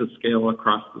take it to scale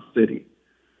across the city.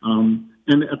 And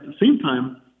at the same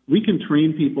time, we can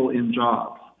train people in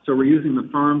jobs. So we're using the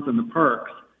farms and the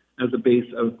parks as a base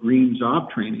of green job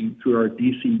training through our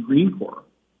DC Green Corps.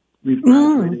 We've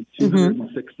graduated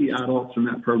 260 adults in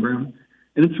that program.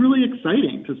 And it's really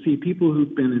exciting to see people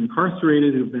who've been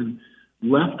incarcerated, who've been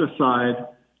left aside,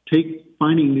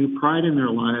 finding new pride in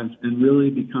their lives and really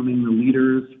becoming the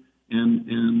leaders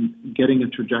and getting a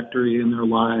trajectory in their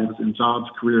lives in jobs,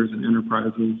 careers, and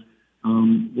enterprises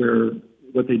where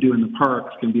what they do in the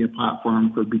parks can be a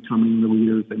platform for becoming the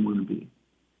leaders they want to be.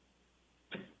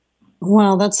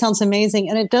 Wow, that sounds amazing.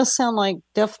 And it does sound like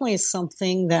definitely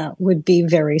something that would be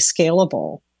very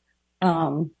scalable,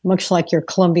 much like your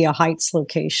Columbia Heights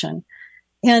location.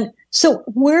 And so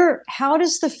how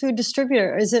does the food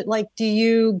distributor, is it like, do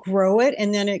you grow it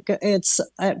and then it's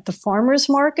at the farmers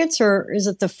markets, or is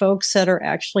it the folks that are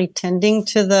actually tending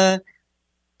to the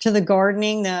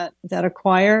gardening that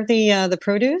acquire the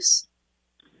produce?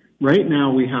 Right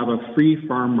now we have a free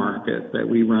farm market that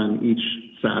we run each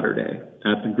Saturday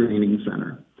at the Greening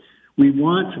Center. We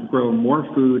want to grow more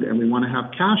food and we want to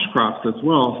have cash crops as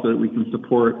well so that we can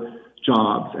support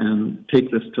jobs and take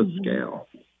this to scale.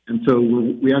 And so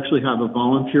we actually have a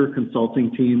volunteer consulting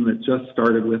team that just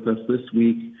started with us this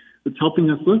week that's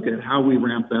helping us look at how we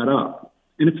ramp that up.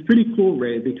 And it's pretty cool,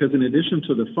 Ray, because in addition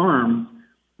to the farms,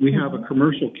 we have a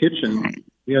commercial kitchen.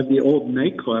 We have the old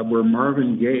nightclub where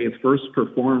Marvin Gaye first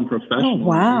performed professionally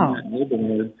in that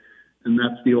neighborhood. And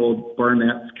that's the old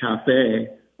Barnett's Cafe,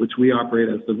 which we operate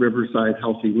as the Riverside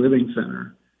Healthy Living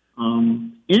Center.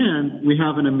 And we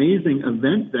have an amazing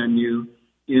event venue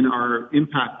in our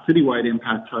citywide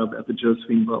impact hub at the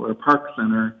Josephine Butler Park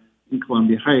Center in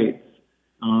Columbia Heights,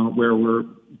 where we're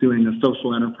doing a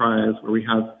social enterprise where we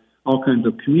have all kinds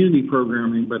of community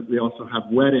programming, but we also have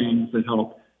weddings that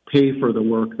help pay for the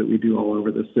work that we do all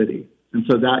over the city. And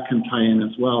so that can tie in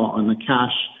as well on the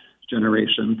cash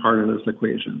generation part of this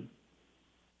equation.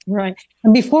 Right.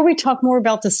 And before we talk more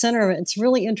about the center, it's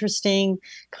really interesting,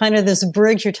 kind of this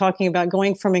bridge you're talking about,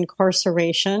 going from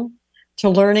incarceration to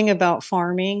learning about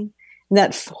farming,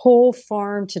 that whole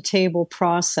farm to table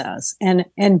process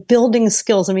and building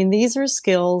skills. I mean, these are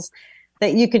skills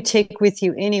that you could take with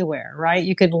you anywhere, right?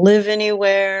 You could live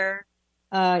anywhere.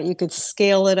 You could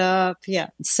scale it up. Yeah.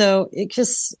 So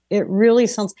it really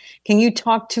sounds, can you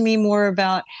talk to me more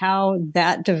about how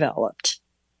that developed?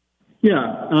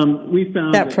 Yeah. We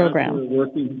found that program.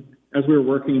 As we were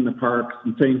working in the parks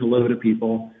and saying hello to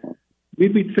people,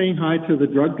 we'd be saying hi to the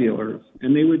drug dealers,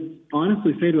 and they would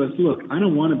honestly say to us, look, I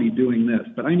don't want to be doing this,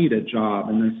 but I need a job,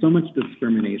 and there's so much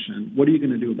discrimination. What are you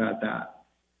going to do about that?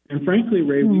 And frankly,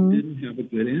 Ray, we didn't have a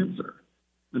good answer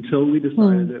until we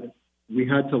decided that we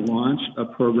had to launch a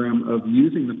program of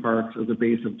using the parks as a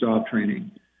base of job training,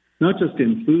 not just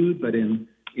in food, but in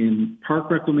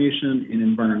park reclamation, in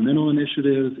environmental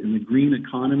initiatives, in the green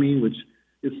economy, which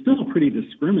is still pretty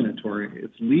discriminatory.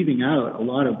 It's leaving out a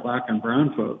lot of Black and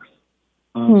brown folks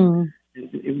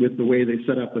with the way they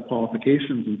set up the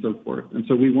qualifications and so forth. And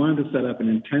so we wanted to set up an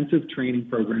intensive training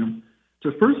program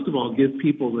to, first of all, give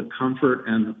people the comfort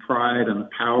and the pride and the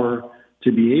power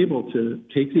to be able to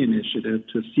take the initiative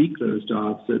to seek those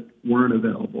jobs that weren't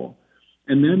available.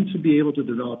 And then to be able to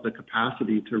develop the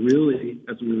capacity to really,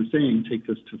 as we were saying, take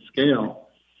this to scale.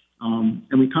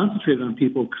 And we concentrated on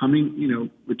people coming,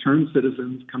 returned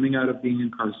citizens coming out of being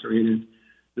incarcerated,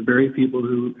 the very people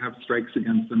who have strikes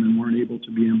against them and weren't able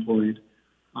to be employed.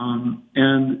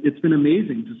 And it's been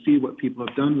amazing to see what people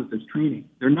have done with this training.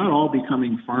 They're not all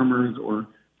becoming farmers or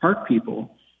park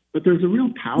people, but there's a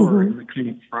real power in the kind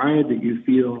of pride that you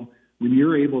feel when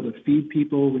you're able to feed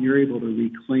people, when you're able to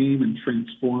reclaim and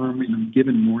transform in a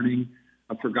given morning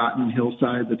a forgotten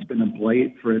hillside that's been a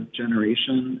blight for a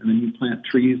generation, and then you plant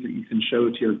trees that you can show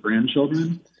to your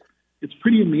grandchildren. It's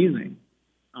pretty amazing.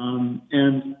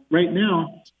 And right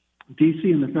now, DC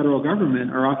and the federal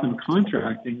government are often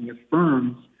contracting with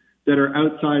firms that are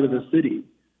outside of the city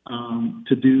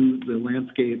to do the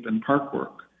landscape and park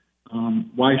work.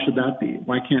 Why should that be?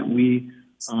 Why can't we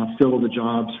fill the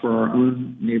jobs for our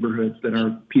own neighborhoods that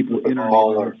are people in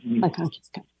our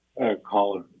neighborhoods?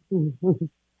 Caller.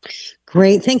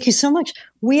 Great. Thank you so much.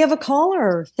 We have a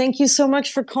caller. Thank you so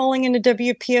much for calling into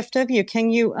WPFW. Can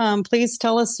you please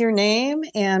tell us your name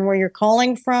and where you're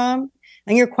calling from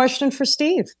and your question for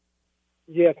Steve?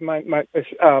 Yes, my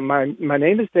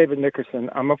name is David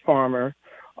Nickerson. I'm a farmer,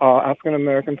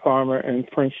 African-American farmer in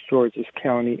Prince George's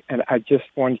County, and I just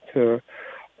wanted to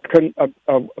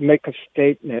make a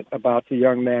statement about the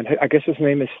young man. I guess his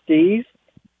name is Steve?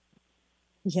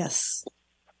 Yes.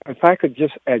 If I could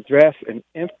just address and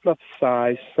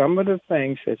emphasize some of the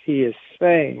things that he is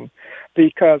saying,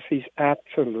 because he's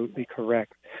absolutely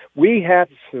correct. We have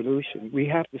the solution. We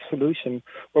have the solution.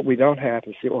 What we don't have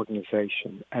is the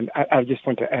organization. And I just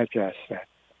want to address that.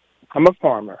 I'm a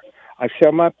farmer. I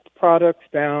sell my products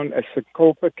down at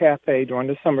Socopa Cafe during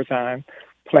the summertime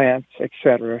plants,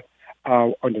 etc.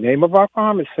 On the name of our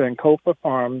farm is Sankofa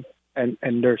Farm and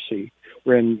Nursery.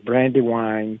 We're in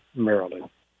Brandywine, Maryland.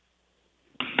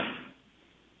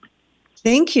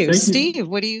 Thank you. Thank you. Steve,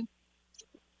 what do you?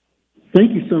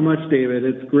 Thank you so much, David.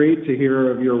 It's great to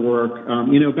hear of your work.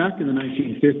 Back in the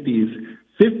 1950s,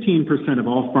 15% of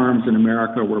all farms in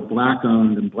America were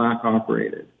Black-owned and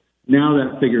Black-operated. Now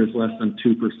that figure is less than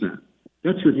 2%.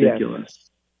 That's ridiculous.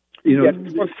 Yes.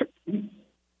 Well,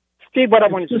 Steve, what I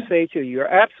wanted to say to you, you're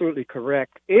absolutely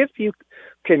correct. If you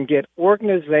can get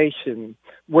organization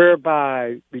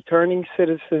whereby returning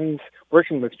citizens,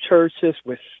 working with churches,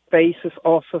 with spaces,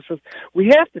 all sorts of,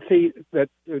 we have to see that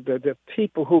the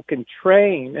people who can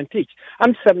train and teach.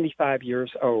 I'm 75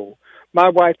 years old. My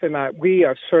wife and I,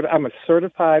 I'm a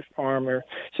certified farmer.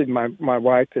 My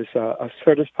wife is a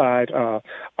certified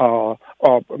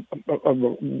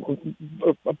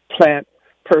plant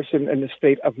person in the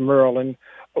state of Maryland.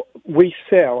 We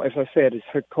sell, as I said, it's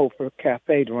Sankofa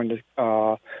Cafe during the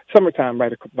summertime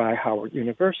right by Howard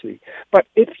University. But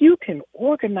if you can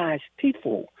organize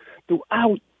people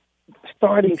throughout,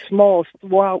 starting small,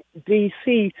 throughout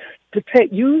D.C., to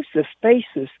use the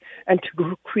spaces and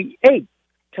to create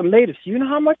tomatoes. You know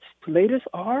how much tomatoes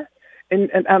are? And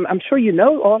I'm sure you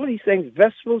know all of these things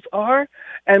vegetables are.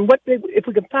 And if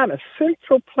we can find a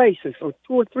central places or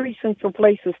 2 or 3 central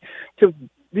places to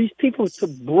these people to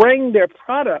bring their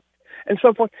product and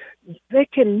so forth, they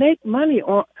can make money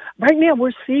on. Right now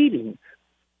we're seeding.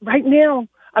 Right now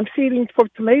I'm seeding for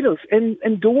tomatoes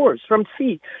indoors from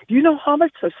seed. Do you know how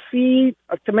much a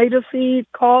tomato seed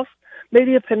costs?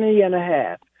 Maybe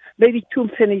 $0.015, maybe 2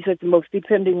 pennies at the most,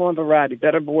 depending on variety,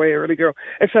 better boy, early girl,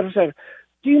 et cetera, et cetera.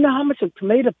 Do you know how much a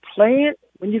tomato plant,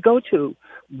 when you go to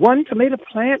one tomato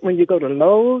plant, when you go to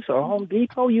Lowe's or Home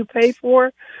Depot, you pay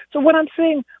for? So what I'm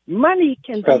saying, money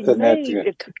can be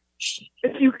made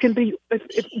if you can be, if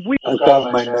we... I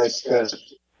got my next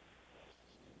guest.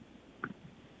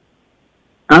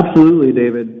 Absolutely,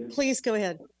 David. Please go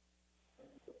ahead.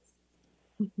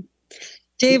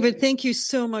 David, thank you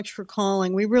so much for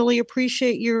calling. We really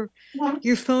appreciate your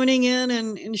phoning in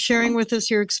and sharing with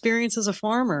us your experience as a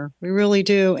farmer. We really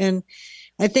do. And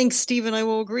I think Steve and I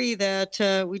will agree that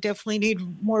we definitely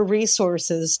need more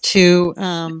resources to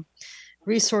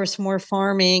resource more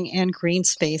farming and green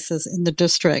spaces in the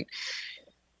district.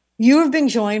 You have been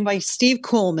joined by Steve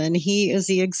Coleman. He is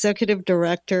the Executive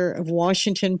Director of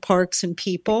Washington Parks and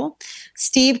People.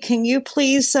 Steve, can you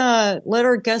please let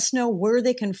our guests know where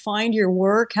they can find your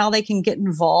work, how they can get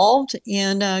involved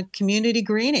in community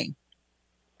greening?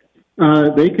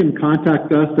 They can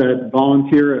contact us at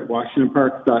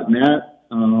volunteer@washingtonparks.net,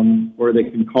 or they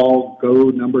can call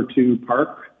Go Number 2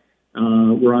 Park.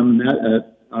 We're on the net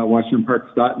at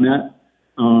washingtonparks.net.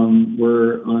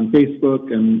 We're on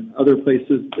Facebook and other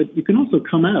places. But you can also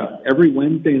come out every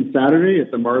Wednesday and Saturday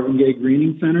at the Marvin Gaye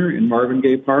Greening Center in Marvin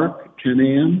Gaye Park, 10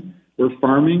 a.m. We're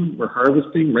farming, we're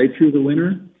harvesting right through the winter.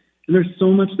 And there's so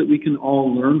much that we can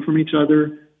all learn from each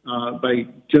other by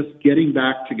just getting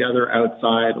back together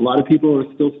outside. A lot of people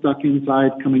are still stuck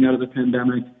inside coming out of the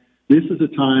pandemic. This is a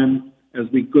time, as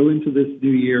we go into this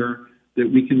new year, that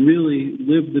we can really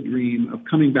live the dream of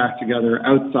coming back together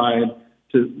outside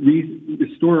to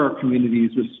restore our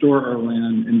communities, restore our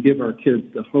land, and give our kids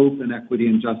the hope and equity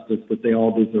and justice that they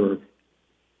all deserve.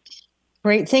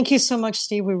 Great. Thank you so much,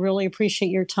 Steve. We really appreciate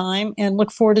your time and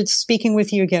look forward to speaking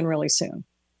with you again really soon.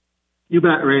 You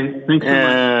bet, Ray. Thanks so much.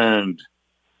 And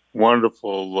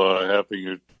wonderful having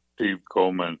you, Steve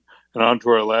Coleman. And on to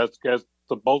our last guest.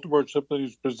 The Baltimore Symphony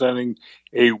is presenting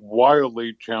a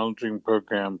wildly challenging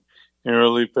program in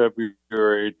early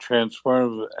February, a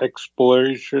transformative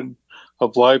exploration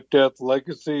of life, death,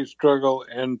 legacy, struggle,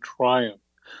 and triumph.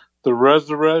 The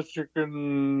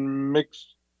Resurrection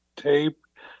mixtape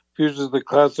fuses the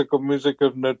classical music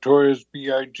of Notorious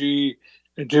B.I.G.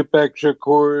 and Tupac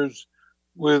Shakur's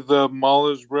with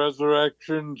Mahler's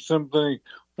Resurrection Symphony.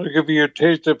 I want to give you a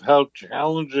taste of how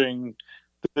challenging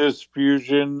this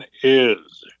fusion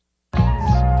is. I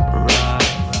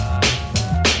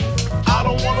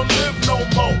don't want to live no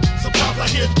more. Sometimes I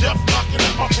hear death knocking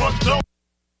at my front door.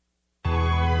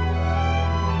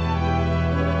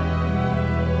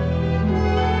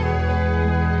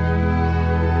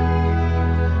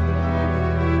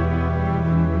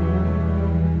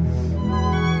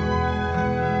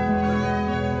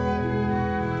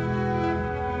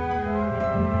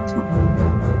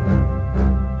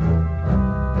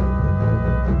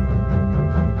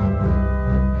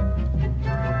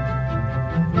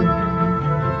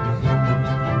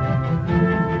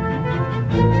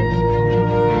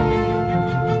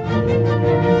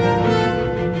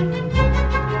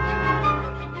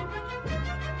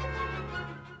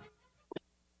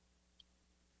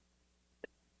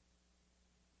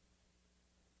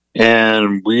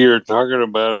 and we are talking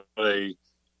about a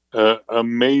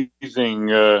amazing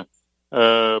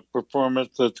performance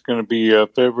that's going to be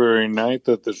February 9th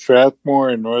at the Strathmore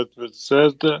in North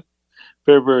Bethesda,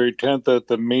 February 10th at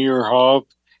the Meyerhoff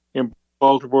in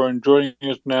Baltimore. And joining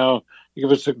us now,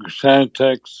 give us a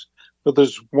text for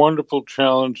this wonderful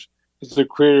challenge is the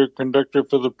creator conductor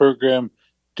for the program,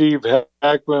 Steve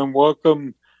Hackman.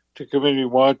 Welcome to Community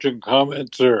Watch and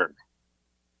Comment, sir.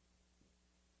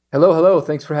 Hello.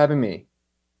 Thanks for having me.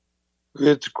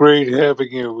 It's great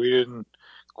having you. We didn't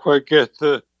quite get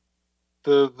the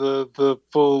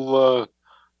full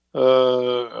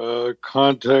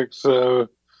context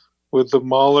with the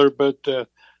Mahler, but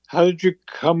how did you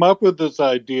come up with this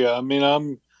idea? I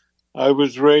mean, I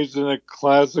was raised in a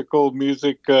classical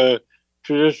music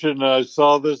tradition. I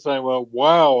saw this and I went,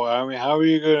 wow. I mean, how are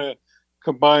you going to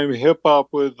combine hip hop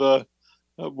with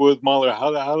Mahler?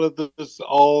 How did this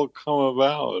all come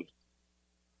about?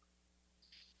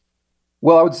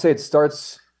 Well, I would say it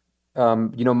starts,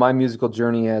 my musical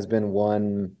journey has been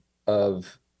one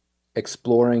of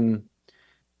exploring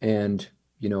and,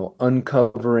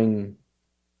 uncovering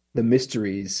the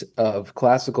mysteries of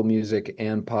classical music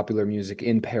and popular music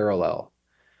in parallel.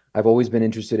 I've always been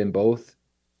interested in both.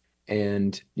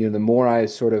 And, the more I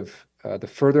the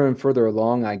further and further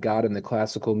along I got in the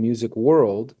classical music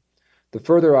world, the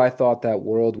further I thought that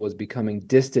world was becoming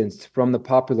distanced from the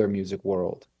popular music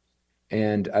world.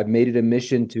 And I've made it a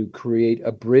mission to create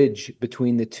a bridge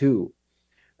between the two,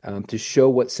 to show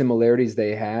what similarities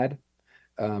they had,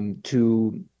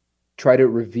 to try to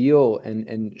reveal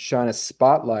and shine a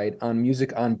spotlight on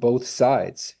music on both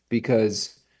sides.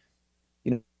 Because,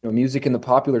 music in the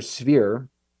popular sphere,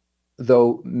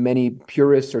 though many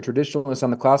purists or traditionalists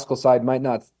on the classical side might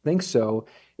not think so,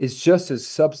 is just as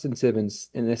substantive and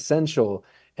essential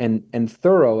and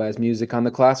thorough as music on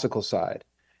the classical side.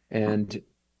 And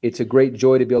it's a great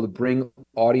joy to be able to bring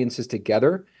audiences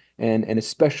together and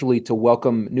especially to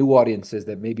welcome new audiences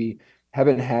that maybe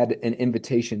haven't had an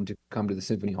invitation to come to the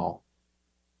Symphony Hall.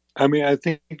 I mean, I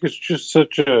think it's just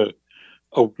such a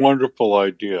wonderful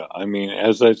idea. I mean,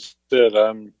 as I said,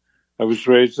 I was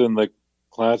raised in the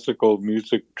classical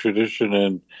music tradition,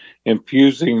 and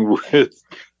infusing with hip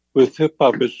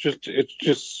hop, it's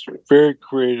just very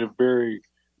creative, very,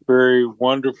 very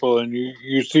wonderful. And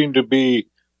you seem to be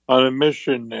on a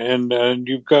mission, and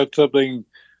you've got something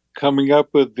coming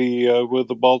up with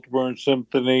the Baltimore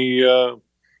Symphony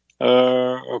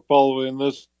following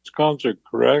this concert,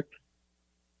 correct?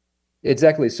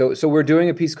 Exactly. So we're doing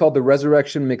a piece called the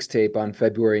Resurrection Mixtape on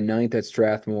February 9th at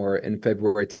Strathmore and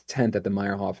February 10th at the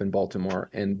Meyerhoff in Baltimore.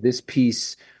 And this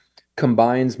piece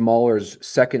combines Mahler's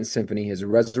Second Symphony, his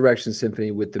Resurrection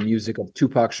Symphony, with the music of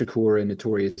Tupac Shakur and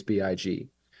Notorious B.I.G.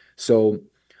 So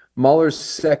Mahler's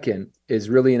Second is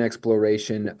really an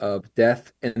exploration of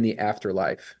death and the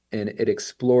afterlife. And it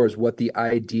explores what the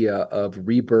idea of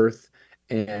rebirth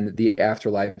and the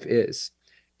afterlife is.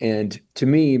 And to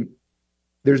me,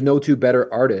 there's no two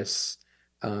better artists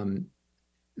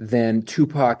than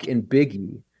Tupac and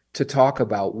Biggie to talk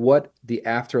about what the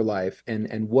afterlife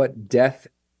and what death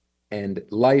and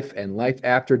life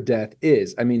after death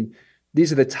is. I mean,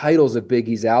 these are the titles of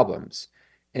Biggie's albums.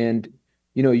 And,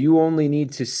 you only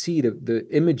need to see the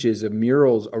images of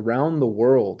murals around the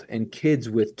world and kids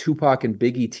with Tupac and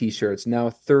Biggie t-shirts now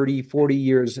 30, 40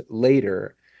 years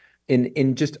later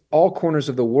in just all corners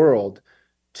of the world,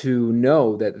 to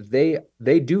know that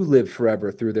they do live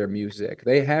forever through their music.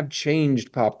 They have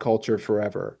changed pop culture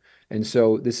forever. And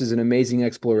so this is an amazing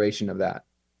exploration of that.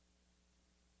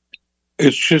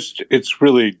 It's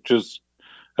really just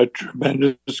a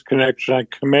tremendous connection. I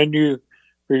commend you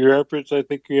for your efforts. I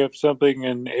think you have something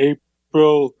in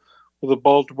April with the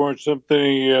Baltimore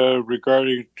Symphony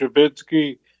regarding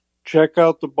Stravinsky. Check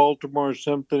out the Baltimore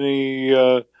Symphony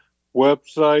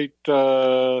website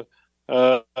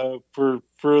for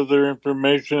further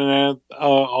information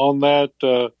on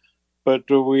that. But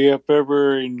we have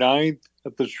February 9th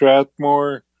at the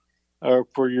Strathmore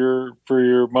for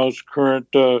your most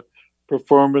current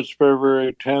performance,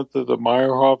 February 10th at the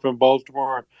Meyerhoff in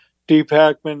Baltimore. Steve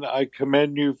Hackman, I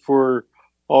commend you for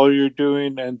all you're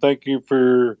doing, and thank you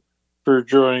for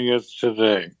joining us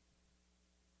today.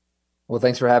 Well,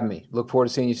 thanks for having me. Look forward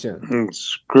to seeing you soon.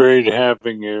 It's great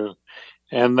having you.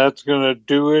 And that's going to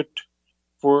do it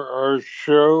for our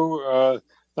show.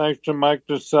 Thanks to Mike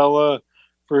Nacella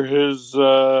for his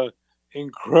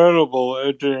incredible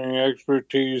engineering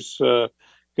expertise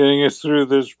getting us through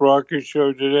this rocky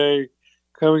show today.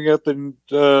 Coming up, the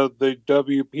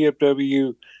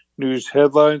WPFW news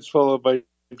headlines, followed by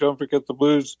Don't Forget the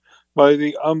Blues by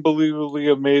the unbelievably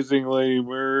amazing Lady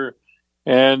Mirror.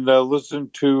 And listen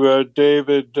to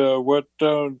David tomorrow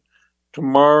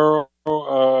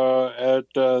at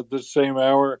the same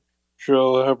hour.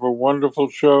 She'll have a wonderful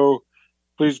show.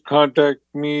 Please contact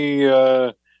me,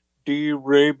 Rabin,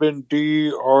 DRABIN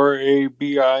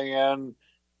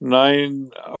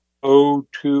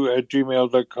 902 at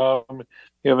gmail.com. If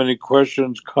you have any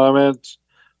questions, comments,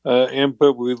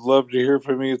 input, we'd love to hear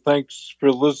from you. Thanks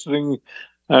for listening.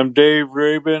 I'm Dave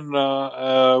Rabin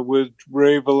with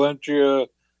Ray Valencia.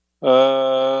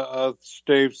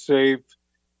 Stay safe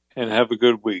and have a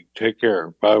good week. Take care.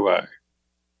 Bye-bye.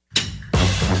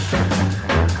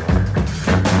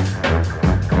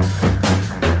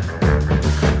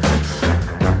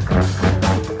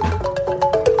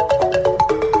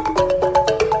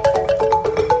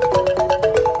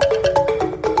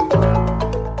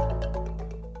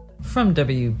 From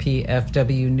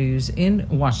WPFW News in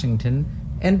Washington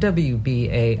and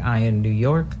WBAI in New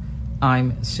York,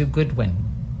 I'm Sue Goodwin.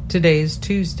 Today's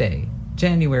Tuesday,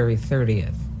 January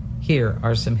 30th. Here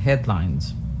are some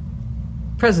headlines.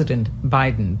 President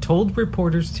Biden told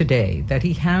reporters today that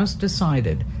he has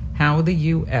decided how the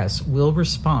U.S. will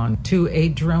respond to a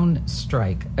drone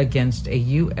strike against a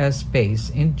U.S. base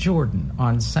in Jordan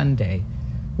on Sunday,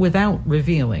 without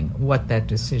revealing what that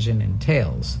decision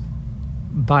entails.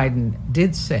 Biden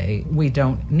did say we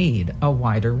don't need a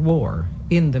wider war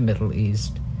in the Middle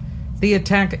East. The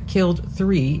attack killed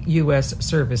 3 U.S.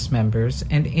 service members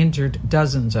and injured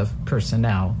dozens of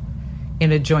personnel.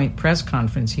 In a joint press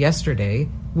conference yesterday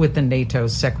with the NATO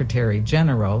Secretary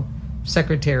General,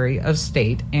 Secretary of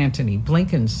State Antony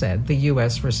Blinken said the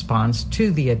U.S. response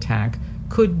to the attack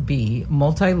could be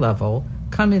multi-level,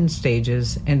 come in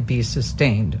stages, and be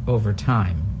sustained over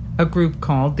time. A group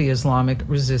called the Islamic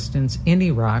Resistance in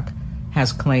Iraq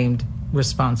has claimed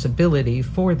responsibility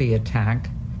for the attack.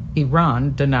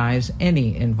 Iran denies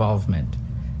any involvement.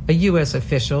 A U.S.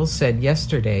 official said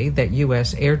yesterday that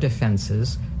U.S. air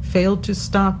defenses failed to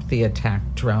stop the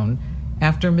attacked drone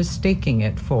after mistaking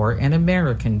it for an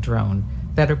American drone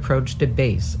that approached a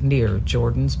base near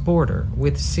Jordan's border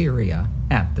with Syria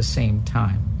at the same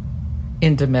time.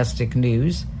 In domestic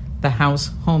news, the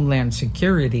House Homeland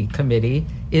Security Committee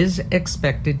is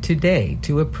expected today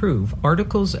to approve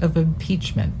articles of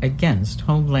impeachment against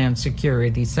Homeland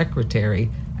Security Secretary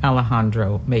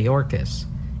Alejandro Mayorkas.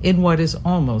 In what is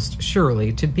almost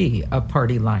surely to be a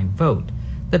party-line vote,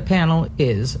 the panel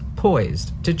is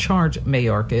poised to charge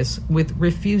Mayorkas with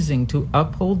refusing to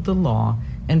uphold the law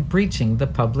and breaching the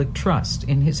public trust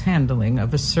in his handling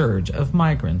of a surge of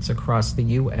migrants across the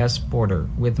U.S. border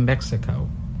with Mexico.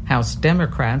 House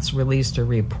Democrats released a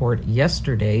report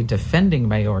yesterday defending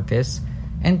Mayorkas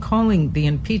and calling the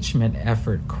impeachment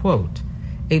effort, quote,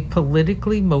 a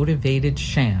politically motivated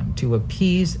sham to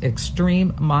appease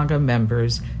extreme MAGA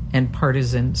members and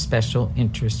partisan special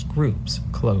interest groups,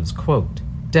 close quote.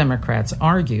 Democrats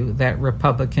argue that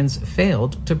Republicans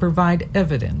failed to provide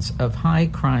evidence of high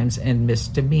crimes and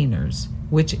misdemeanors,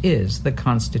 which is the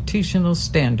constitutional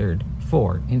standard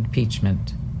for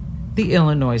impeachment. The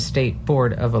Illinois State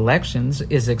Board of Elections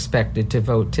is expected to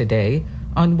vote today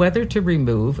on whether to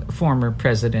remove former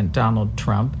President Donald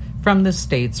Trump from the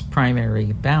state's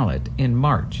primary ballot in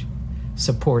March.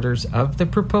 Supporters of the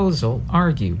proposal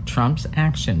argue Trump's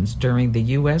actions during the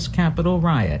U.S. Capitol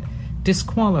riot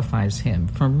disqualifies him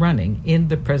from running in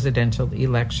the presidential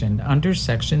election under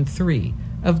Section 3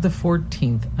 of the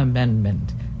 14th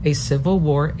Amendment, a Civil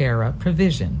War-era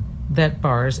provision that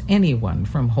bars anyone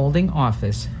from holding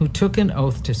office who took an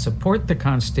oath to support the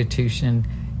Constitution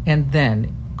and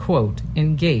then, quote,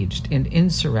 engaged in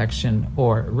insurrection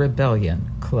or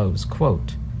rebellion, close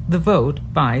quote. The vote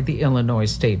by the Illinois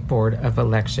State Board of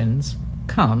Elections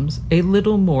comes a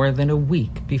little more than a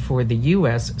week before the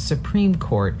U.S. Supreme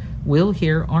Court will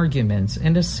hear arguments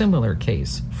in a similar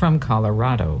case from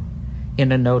Colorado.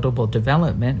 In a notable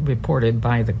development reported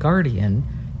by The Guardian,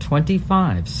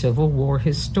 25 Civil War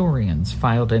historians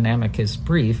filed an amicus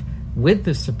brief with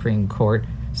the Supreme Court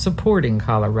supporting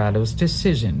Colorado's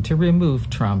decision to remove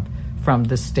Trump from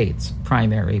the state's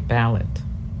primary ballot.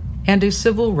 And a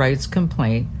civil rights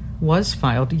complaint was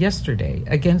filed yesterday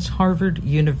against Harvard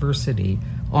University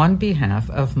on behalf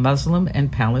of Muslim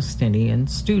and Palestinian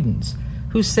students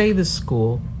who say the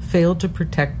school failed to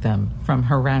protect them from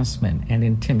harassment and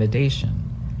intimidation.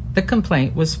 The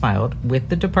complaint was filed with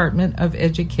the Department of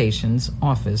Education's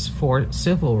Office for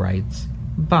Civil Rights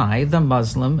by the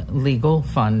Muslim Legal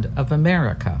Fund of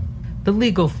America. The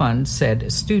Legal Fund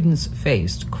said students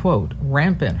faced, quote,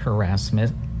 rampant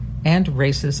harassment and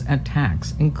racist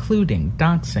attacks, including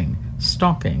doxing,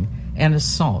 stalking, and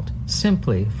assault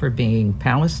simply for being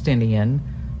Palestinian,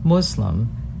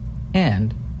 Muslim,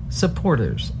 and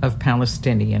supporters of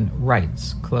Palestinian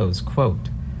rights, close quote.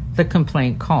 The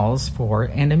complaint calls for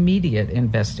an immediate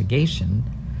investigation.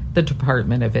 The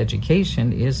Department of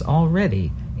Education is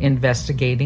already investigating